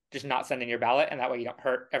should just not send in your ballot, and that way you don't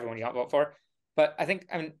hurt everyone you don't vote for. But I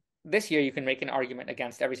mean, this year you can make an argument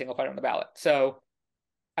against every single player on the ballot. So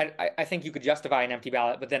I think you could justify an empty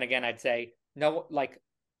ballot, but then again, I'd say no. Like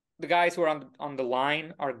the guys who are on the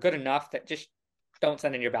line are good enough that just don't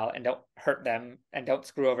send in your ballot and don't hurt them and don't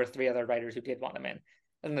screw over 3 other writers who did want them in.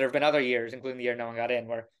 And there have been other years, including the year no one got in,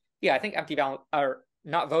 where I think empty ballot or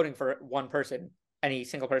not voting for one person, any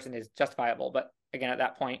single person, is justifiable. But again, at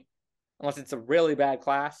that point, unless it's a really bad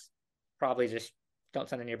class, probably just don't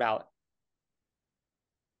send in your ballot.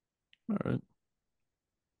 All right.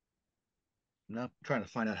 I'm trying to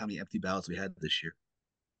find out how many empty ballots we had this year.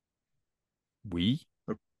 We?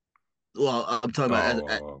 Well, I'm talking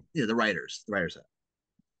about the writers. The writers had.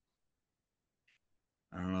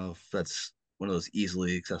 I don't know if that's one of those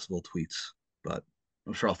easily accessible tweets, but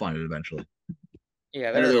I'm sure I'll find it eventually.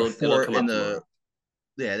 Yeah, I know there. there were It'll four come in up the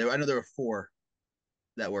tomorrow. I know there were four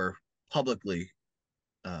that were publicly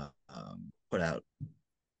put out,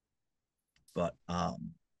 but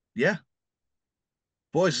yeah,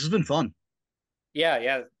 boys, this has been fun. Yeah,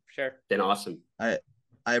 yeah, sure. Been awesome. I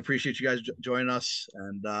appreciate you guys joining us,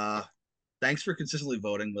 and thanks for consistently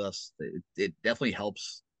voting with us. It definitely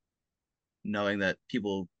helps knowing that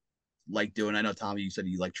people like doing. I know Tommy, you said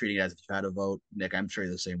you like treating it as if you had a vote. Nick, I'm sure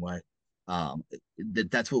you're the same way.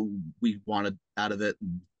 That's what we wanted out of it.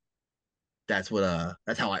 And that's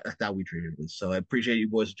how we treated it. So I appreciate you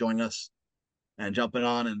boys joining us and jumping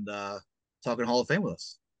on and talking Hall of Fame with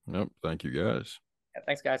us. Yep. Thank you, guys. Yeah,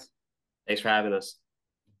 thanks, guys. Thanks for having us.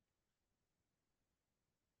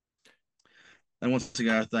 And once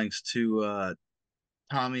again, our thanks to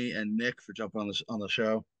Tommy and Nick for jumping on the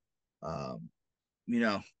show. Um, you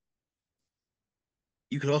know,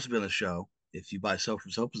 you could also be on the show if you buy soap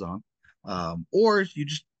from Soapazon, or if you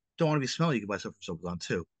just don't want to be smelly, you can buy soap from Soapazon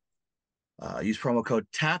too. Use promo code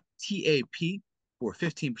TAP TAP for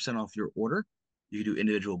 15% off your order. You can do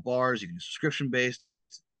individual bars, you can do subscription based.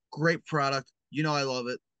 Great product. You know I love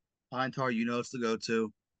it. Pine Tar, you know it's the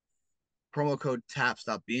go-to. Promo code TAP.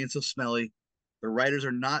 Stop being so smelly. The writers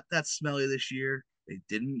are not that smelly this year. They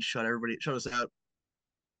didn't shut us out.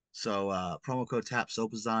 So promo code TAP,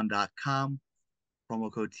 soapazon.com.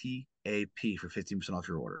 Promo code TAP for 15% off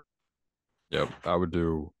your order. Yep. I would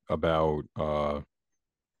do about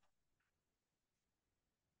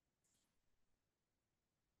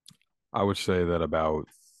I would say that about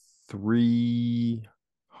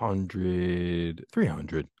 300.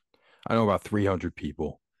 I know about 300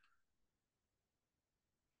 people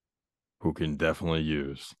who can definitely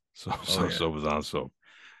use Oh, yeah. soap is on soap.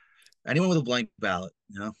 Anyone with a blank ballot,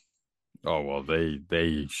 Oh well,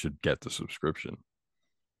 they should get the subscription.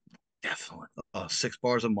 definitely. 6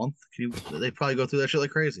 bars a month. They probably go through that shit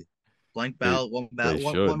like crazy. Blank They ballot, they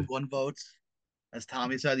should. one vote. As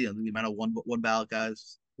Tommy said, the amount of one ballot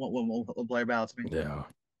guys, one player ballots. I mean, Yeah,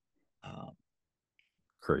 um,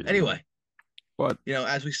 crazy. anyway, But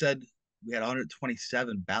as we said, we had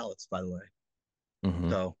 127 ballots, by the way. mhm,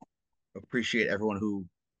 So appreciate everyone who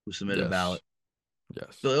submitted a yes, ballot.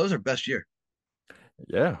 yes, So that was our best year.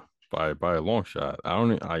 yeah, by a long shot. I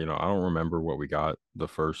don't remember what we got the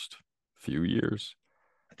first few years.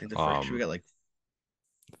 I think the first year we Um, got like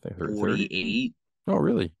I think 30. 48. Oh,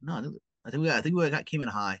 really? No, I think we came in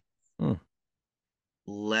high. Hmm.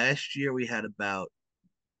 Last year we had about,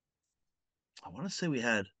 I want to say we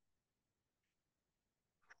had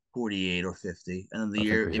 48 or 50, and then the I think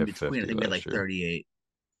year we in hit between, I 50 think we had last like year, 38.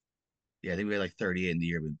 Yeah, I think we had like 38 in the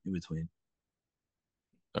year in between.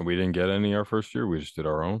 and we didn't get any our first year. We just did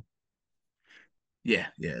our own. Yeah,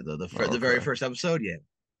 yeah. Oh, The very okay. first episode, yeah.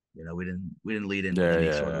 We didn't lead in with Yeah, any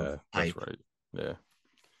yeah, sort of yeah. That's hype. right.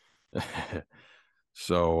 Yeah.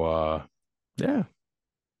 So, yeah,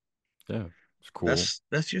 yeah, it's cool.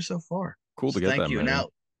 Best year so far. Cool to So get thank that you. And many.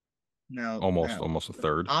 now, Almost a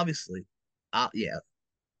third. obviously, yeah,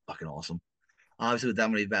 fucking awesome. Obviously, with that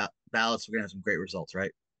many ballots, we're gonna have some great results,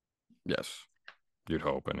 right? Yes, you'd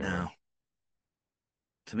hope anyway. Now,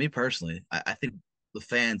 to me personally, I think the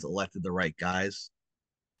fans elected the right guys.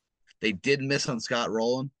 They did miss on Scott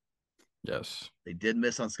Rowland. Yes. They did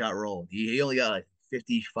miss on Scott Rowland. He only got like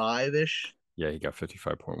 55 ish, Yeah, he got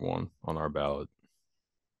 55.1 on our ballot.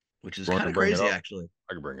 which is You want kind to of bring it crazy, up? actually.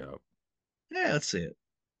 I can bring it up. Yeah, let's see it.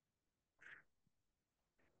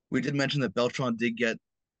 We did mention that Beltran did get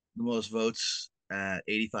the most votes at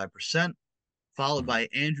 85%, followed Mhm. by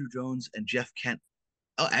Andrew Jones and Jeff Kent.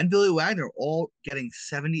 Oh, and Billy Wagner all getting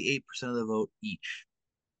 78% of the vote each.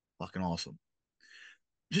 Fucking awesome.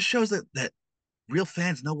 Just shows that real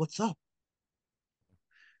fans know what's up.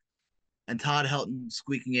 And Todd Helton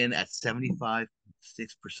squeaking in at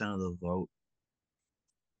 75.6% of the vote.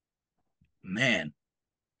 Man,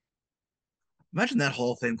 imagine that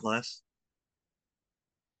Hall of Fame class.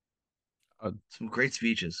 Uh, Some great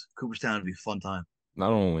speeches. Cooperstown would be a fun time.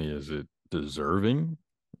 Not only is it deserving,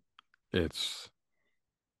 it's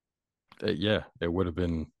yeah, it would have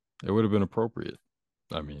been appropriate.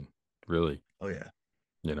 I mean, really, Oh yeah.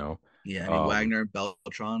 you know. Yeah, I mean Um, Wagner,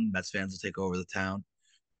 Beltran, Mets fans will take over the town.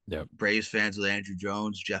 yep. Braves fans with Andrew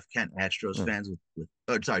Jones, Jeff Kent, Astros Yeah, fans with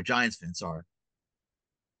oh sorry, Giants fans, sorry.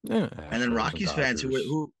 yeah, And then Astros and Dodgers.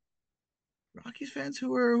 Rockies fans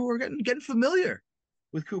who are getting familiar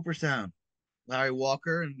with Cooperstown. Larry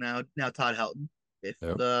Walker and now Todd Helton. If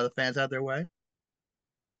Yep, the fans have their way.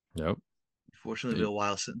 yep. Fortunately, it'll be a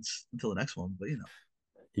while since until the next one, but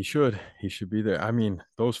He should be there. I mean,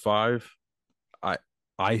 those five, I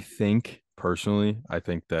I think personally, I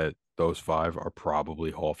think that those five are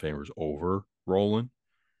probably Hall of Famers over Roland.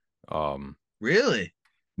 Um, Really?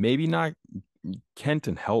 maybe not. Kent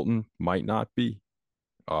and Helton might not be.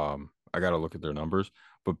 I got to look at their numbers,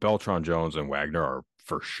 but Beltran, Jones, and Wagner are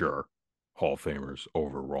for sure Hall of Famers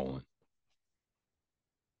over Roland,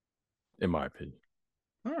 in my opinion.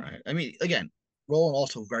 All right. I mean, again, Roland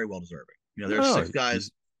also very well deserving. You know, there are No, six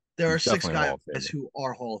guys. There are he's six definitely a guys Hall of Famer. who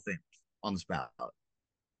are Hall of Famers on this ballot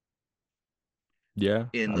Yeah,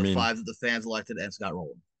 in I the mean, five that the fans elected and Scott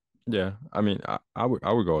Rowland. yeah, I mean, I would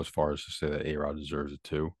go as far as to say that A Rod deserves it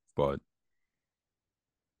too, but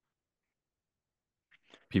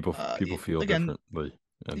people feel Again, differently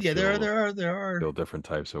and yeah, feel different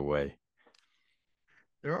types of way.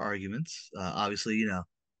 there are arguments. Obviously, you know,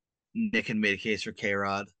 Nick had made a case for K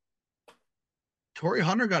Rod. Torrey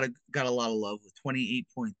Hunter got a lot of love with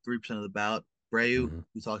 28.3% of the ballot. Breu, Hmm.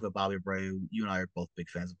 we talked about Bobby Breu. You and I are both big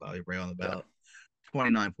fans of Bobby Breu on the Yeah, ballot.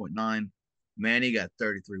 29.9. Manny got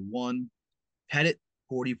 33.1. Pettit,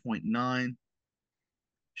 40.9.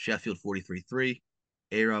 Sheffield, 43.3.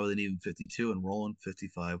 A-Rod with an even 52, and Roland,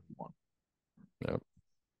 55.1. yeah,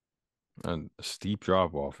 and a steep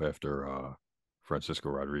drop off after Francisco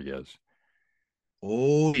Rodriguez.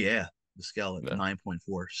 Oh, yeah. Vizquel at Yeah,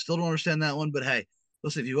 9.4. Still don't understand that one, but hey,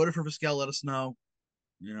 listen, if you voted for Vizquel, let us know.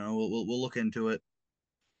 You know, we'll look into it.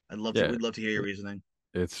 yeah, We'd love to hear your reasoning.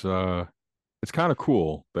 it's it's kind of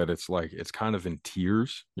cool that it's like it's kind of in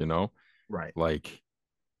tiers, Right. like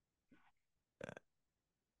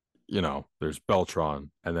there's Beltron,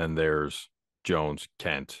 and then there's Jones,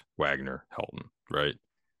 Kent, Wagner, Helton, right?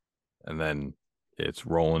 And then it's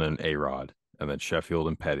Roland and A-Rod, and then Sheffield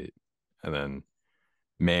and Pettit, and then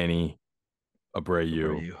Manny, Abreu,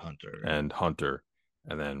 Abreu, Hunter. and Hunter,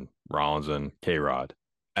 and then Rollins and K-Rod.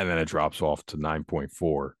 And then it drops off to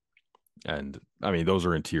 9.4. And I mean, those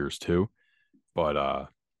are in tiers too. But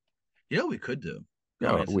You know what we could do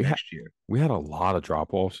yeah, going into next year? we had a lot of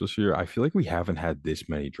drop offs this year. I feel like we haven't had this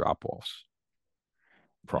many drop offs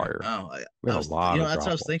No, prior. We I had a was, lot of that's what I drop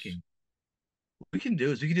was offs. thinking. What we can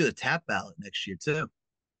do is we can do the tap ballot next year too.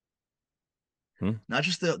 Hmm? Not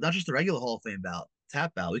just the regular Hall of Fame ballot,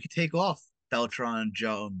 tap ballot. We could take off Beltran,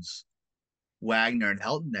 Jones, Wagner, and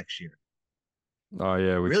Helton next year. Oh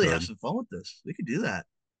yeah, we Really have could. some fun with this. We could do that.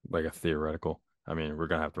 Like a theoretical. I mean, we're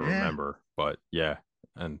gonna have to Yeah. remember, but yeah.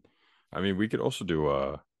 And I mean, we could also do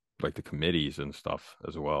like the committees and stuff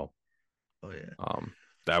as well. Oh yeah. Um,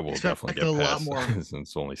 that will definitely Expect get a lot passed more. since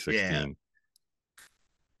it's only Yeah. 16.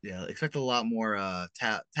 Yeah. Expect a lot more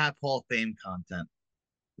tap Hall of Fame content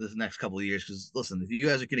this next couple of years. Because listen, if you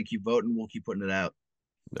guys are gonna keep voting, we'll keep putting it out.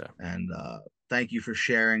 Yeah. And thank you for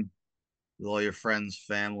sharing with all your friends,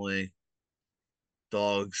 family,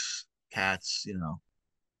 dogs, cats. You know,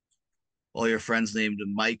 all your friends named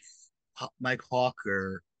Mike Hawk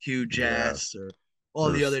or Hugh Yeah. Jazz or all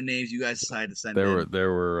the There's other names you guys decided to send there were in.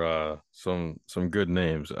 there were some good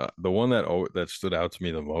names. The one that stood out to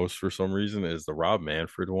me the most for some reason is the Rob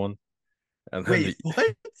Manfred one. And then Wait, what?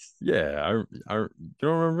 I you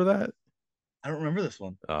don't remember that? I don't remember this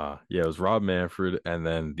one. Yeah, it was Rob Manfred, and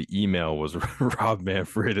then the email was Rob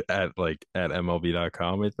Manfred at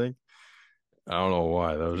MLB.com, I think. I don't know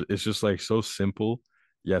why. It's just like so simple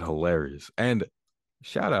yet hilarious. And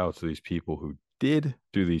shout out to these people who did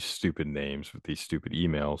do these stupid names with these stupid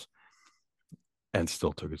emails and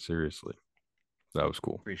still took it seriously. That was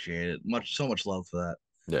cool. Appreciate it. So much love for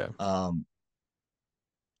Yeah. that.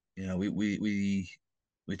 You know, we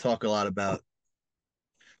talk a lot about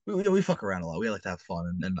we fuck around a lot. We like to have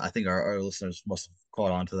fun, and I think our listeners must have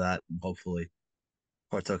caught on to that and hopefully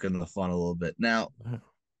partook in the fun a little bit. Now,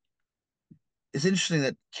 it's interesting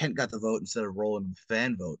that Kent got the vote instead of rolling the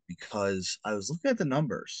fan vote because I was looking at the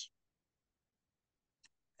numbers,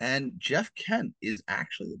 and Jeff Kent is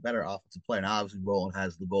actually the better offensive player. Now, obviously, Roland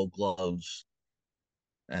has the Gold Gloves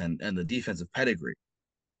and the defensive pedigree,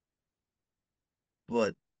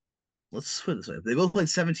 but let's put it this way: they both played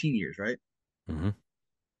 17 years, right? Mm-hmm.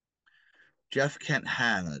 Jeff Kent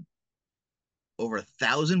had over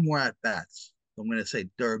 1,000 more at bats. So I'm going to say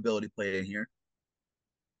durability played in here.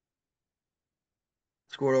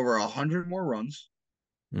 Scored over 100 more runs,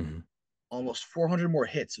 Mm-hmm. almost 400 more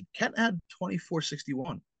hits. So Kent had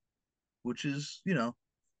 2461, which is, you know,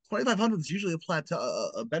 2,500 is usually a plateau,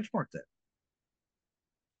 a benchmark there.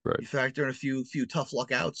 Right. You factor in a few tough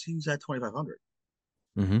luck outs, he was at 2,500.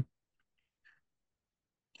 Mm-hmm.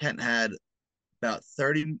 Kent had about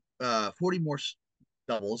 40 more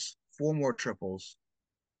doubles, four more triples,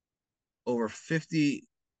 over 50,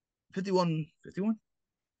 51, 51,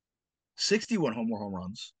 61 more home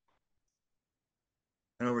runs,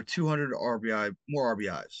 and over 200 more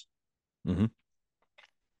RBIs, Mm-hmm.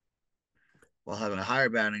 while having a higher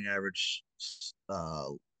batting average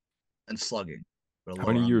and slugging, but a How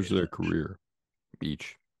lower many on years base of their percentage. career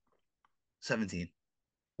each? 17.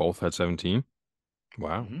 Both had 17.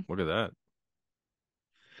 Wow, Hmm. look at that.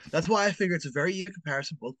 That's why I figure it's a very even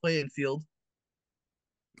comparison. Both play infield,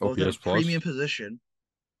 both at a OPS plus. premium position.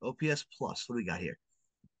 OPS plus. What do we got here?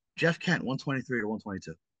 Jeff Kent, 123 to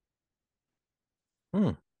 122.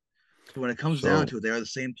 Hmm. So when it comes down So to it, they are the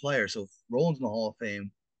same player. So if Roland's in the Hall of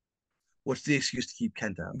Fame, what's the excuse to keep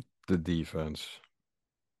Kent out? the defense.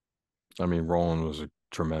 I mean, Roland was a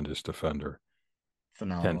tremendous defender.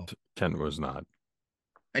 Phenomenal. Kent was not.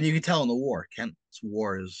 And you can tell in the WAR, Kent's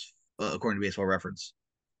WAR is, according to Baseball Reference,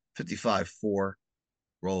 55-4,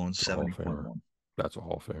 Roland's It's a Hall of Famer. 70.1. That's a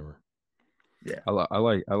Hall of Famer. Yeah.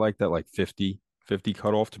 I like that like 50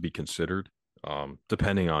 cutoff to be considered.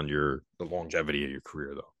 Depending on the longevity of your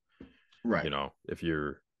career though. Right. You know, if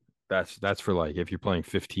you're that's for like if you're playing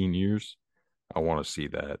 15 years, I want to see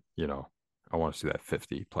that, you know, I want to see that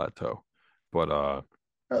 50 plateau. But Oh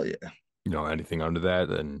yeah. you know, anything under that,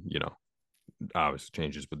 then, you know, obviously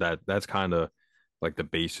changes. But that's kind of like the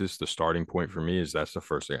basis, the starting point for me is that's the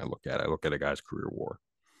first thing I look at. I look at a guy's career WAR.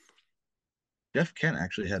 Jeff Kent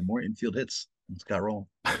actually had more infield hits than Scott Rowland.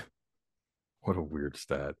 What a weird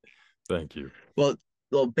stat. Thank you. Well,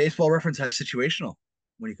 Baseball Reference has situational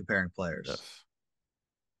when you're comparing players. Yes.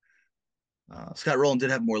 Scott Rowland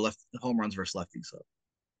did have more left home runs versus lefties. So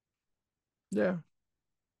Yeah.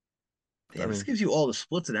 damn, I this mean, gives you all the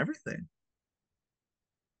splits and everything.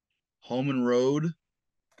 Home and road.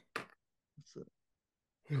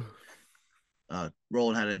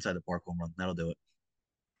 Rowland had an inside the park home run. That'll do it.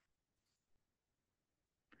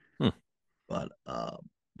 hmm.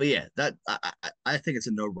 But yeah, that I think it's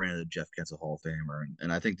a no brainer that Jeff Kent's a Hall of Famer,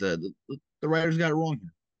 and I think the writers got it wrong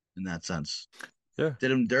here in that sense. Yeah.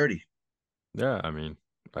 Did him dirty. Yeah, I mean,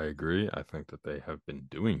 I agree. I think that they have been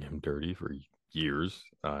doing him dirty for years,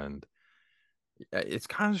 and it's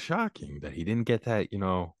kind of shocking that he didn't get that, you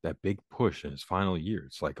know, that big push in his final year.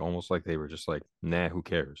 It's like almost like they were just like, nah, who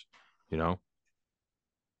cares, you know?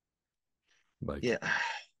 Like, Yeah.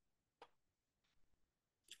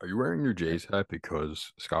 are you wearing your Jays hat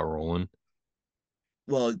because Scott Rowland?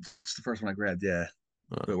 Well, it's the first one I grabbed. Yeah,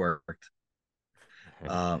 Uh, it worked.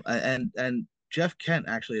 And Jeff Kent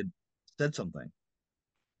actually had said something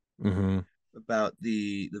mm-hmm, about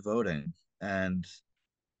the voting, and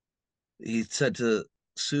he said to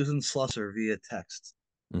Susan Slusser via text,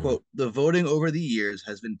 mm-hmm. "quote The voting over the years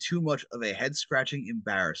has been too much of a head scratching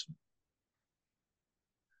embarrassment."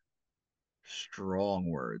 Strong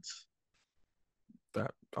words.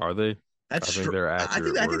 That are they? That's I think str- they're I think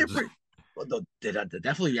accurate they're words. pretty. Well, they're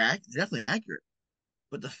definitely accurate.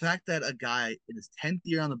 But the fact that a guy in his 10th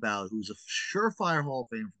year on the ballot, who's a surefire Hall of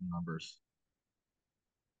Fame from numbers,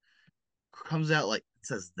 comes out like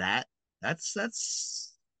says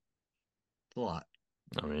that's a lot.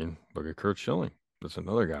 I mean, look at Kurt Schilling. That's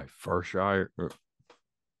another guy,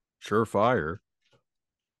 surefire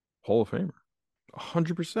Hall of Famer,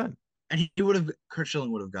 100%. And Kurt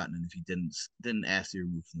Schilling would have gotten it if he didn't ask to be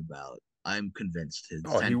removed from the ballot. I'm convinced his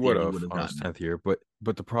Oh, he 10th would year he have would have on his gotten it. 10th year, but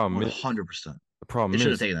the problem is 100%. the They problem should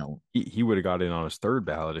have is taken that one. he would have got in on his third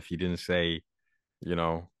ballot if he didn't say, you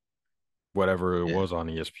know, whatever it Yeah. was on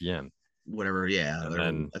ESPN. Whatever, yeah. And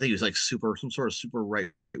then I think he was like some sort of super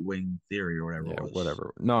right wing theory or whatever yeah, it was.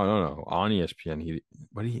 whatever. No. On ESPN, he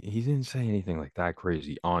didn't say anything like that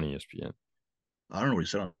crazy on ESPN I don't know what he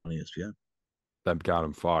said on ESPN. that got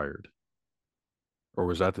him fired. Or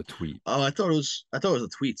was that the tweet? Oh, I thought it was the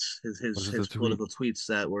tweets, Was it the his tweet? political tweets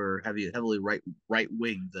that were heavily right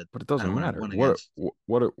wing that But it kind doesn't of matter. went against.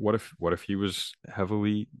 What if he was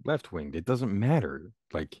heavily left winged? It doesn't matter.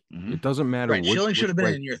 Like Mm-hmm. it doesn't matter Right, Schilling should which have been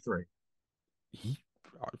way in year 3. he.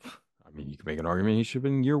 I mean, you can make an argument he should have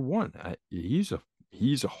been in year one. He's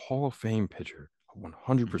a Hall of Fame pitcher,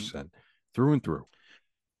 100% through and through.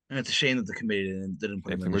 And it's a shame that the committee didn't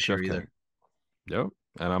put Same him in thing with this year Jeff either. Kent. Yep.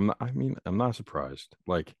 And I'm not surprised.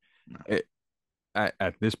 Like No.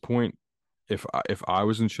 at this point, if I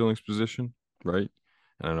was in Schilling's position, right?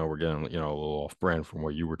 And I know we're getting, you know, a little off brand from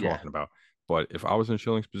what you were Yeah. talking about, but if I was in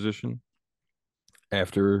Schilling's position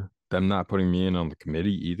after them not putting me in on the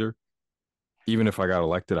committee either, even if I got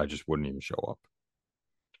elected, I just wouldn't even show up.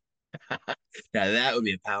 Yeah, that would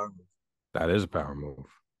be a power move. That is a power move.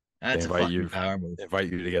 That's a fucking power move.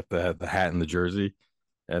 Invite you to get the hat and the jersey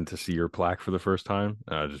and to see your plaque for the first time.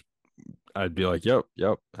 And I'd be like, yep,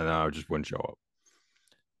 and I just wouldn't show up.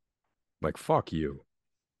 Like, fuck you.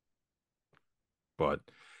 But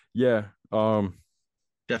yeah,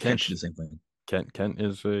 Jeff Kent should do the same thing.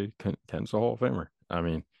 Kent's a Hall of Famer. I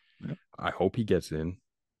mean, Yep. I hope he gets in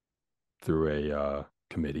through a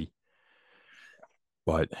committee,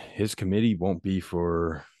 but his committee won't be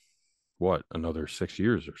for what, another 6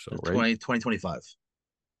 years or so, right? 2025.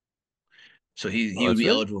 So he Oh, would that's be it.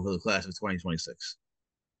 eligible for the class of 2026.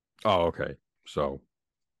 Oh, okay. So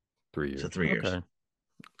 3 years. So 3 years. Okay.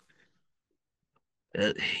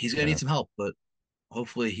 He's gonna Yeah. need some help, but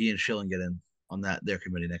hopefully he and Schilling get in on their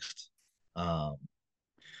committee next. Um,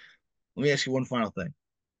 Let me ask you one final thing.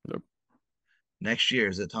 Yep. Next year,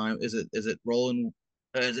 is it time? Is it Roland?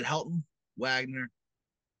 Is it Helton, Wagner,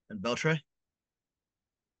 and Beltray?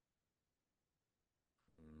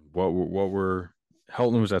 What were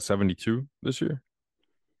Helton was at 72 this year?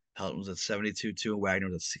 Helton was at 72-2, and Wagner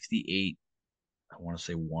was at 68. I want to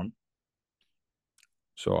say one.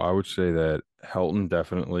 So I would say that Helton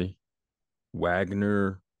definitely,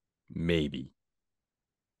 Wagner maybe,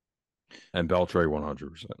 and Beltray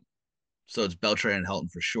 100% So it's Beltray and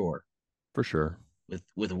Helton for sure, for sure.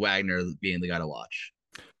 with Wagner being the guy to watch.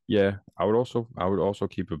 Yeah, I would also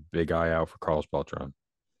keep a big eye out for Carlos Beltran.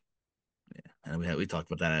 And we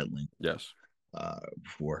talked about that at length Yes,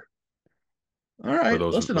 before. All but right,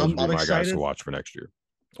 those listen, those I'm would be I'm my guys to excited. watch for next year,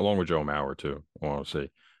 along with Joe Mauer too. I want to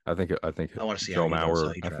see. I think I want to see how Joe he does, how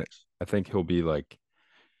Mauer. he I think tracks. I think he'll be like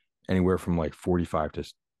anywhere from like 45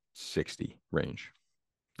 to 60 range.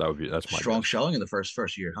 That's my Strong guess. showing in the first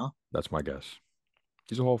year, huh? That's my guess.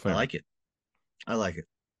 He's a Hall of I Famer. like it. I like it.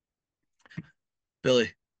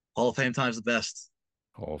 Billy, Hall of Fame time's the best.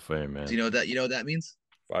 Hall of Fame, Do man. you know what that? You know what that means?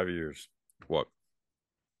 5 years. What?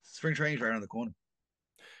 Spring training's right around the corner.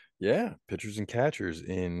 Yeah, pitchers and catchers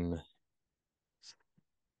in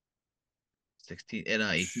 16 in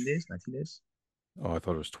 18 days, 19 days, I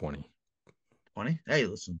thought it was 20. 20. Hey,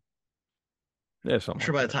 listen. Yeah, I'm something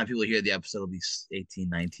sure by like the time people hear the episode, it'll be 18,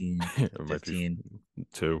 19, that. It might be 15.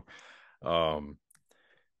 2. Um,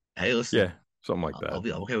 Hey, listen. yeah, something like that. I'm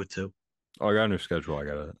okay with 2. Oh, I got a new schedule. I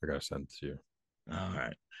gotta send it to you. All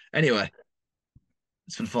right. Anyway,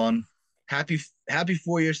 it's been fun. Happy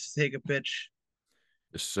 4 years to take a pitch.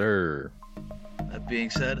 Yes, sir. That being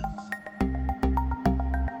said,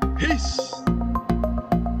 peace.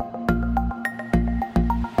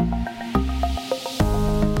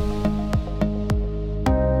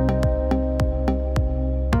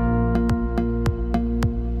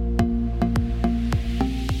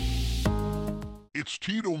 It's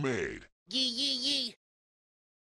Tito made. Yee yee yee.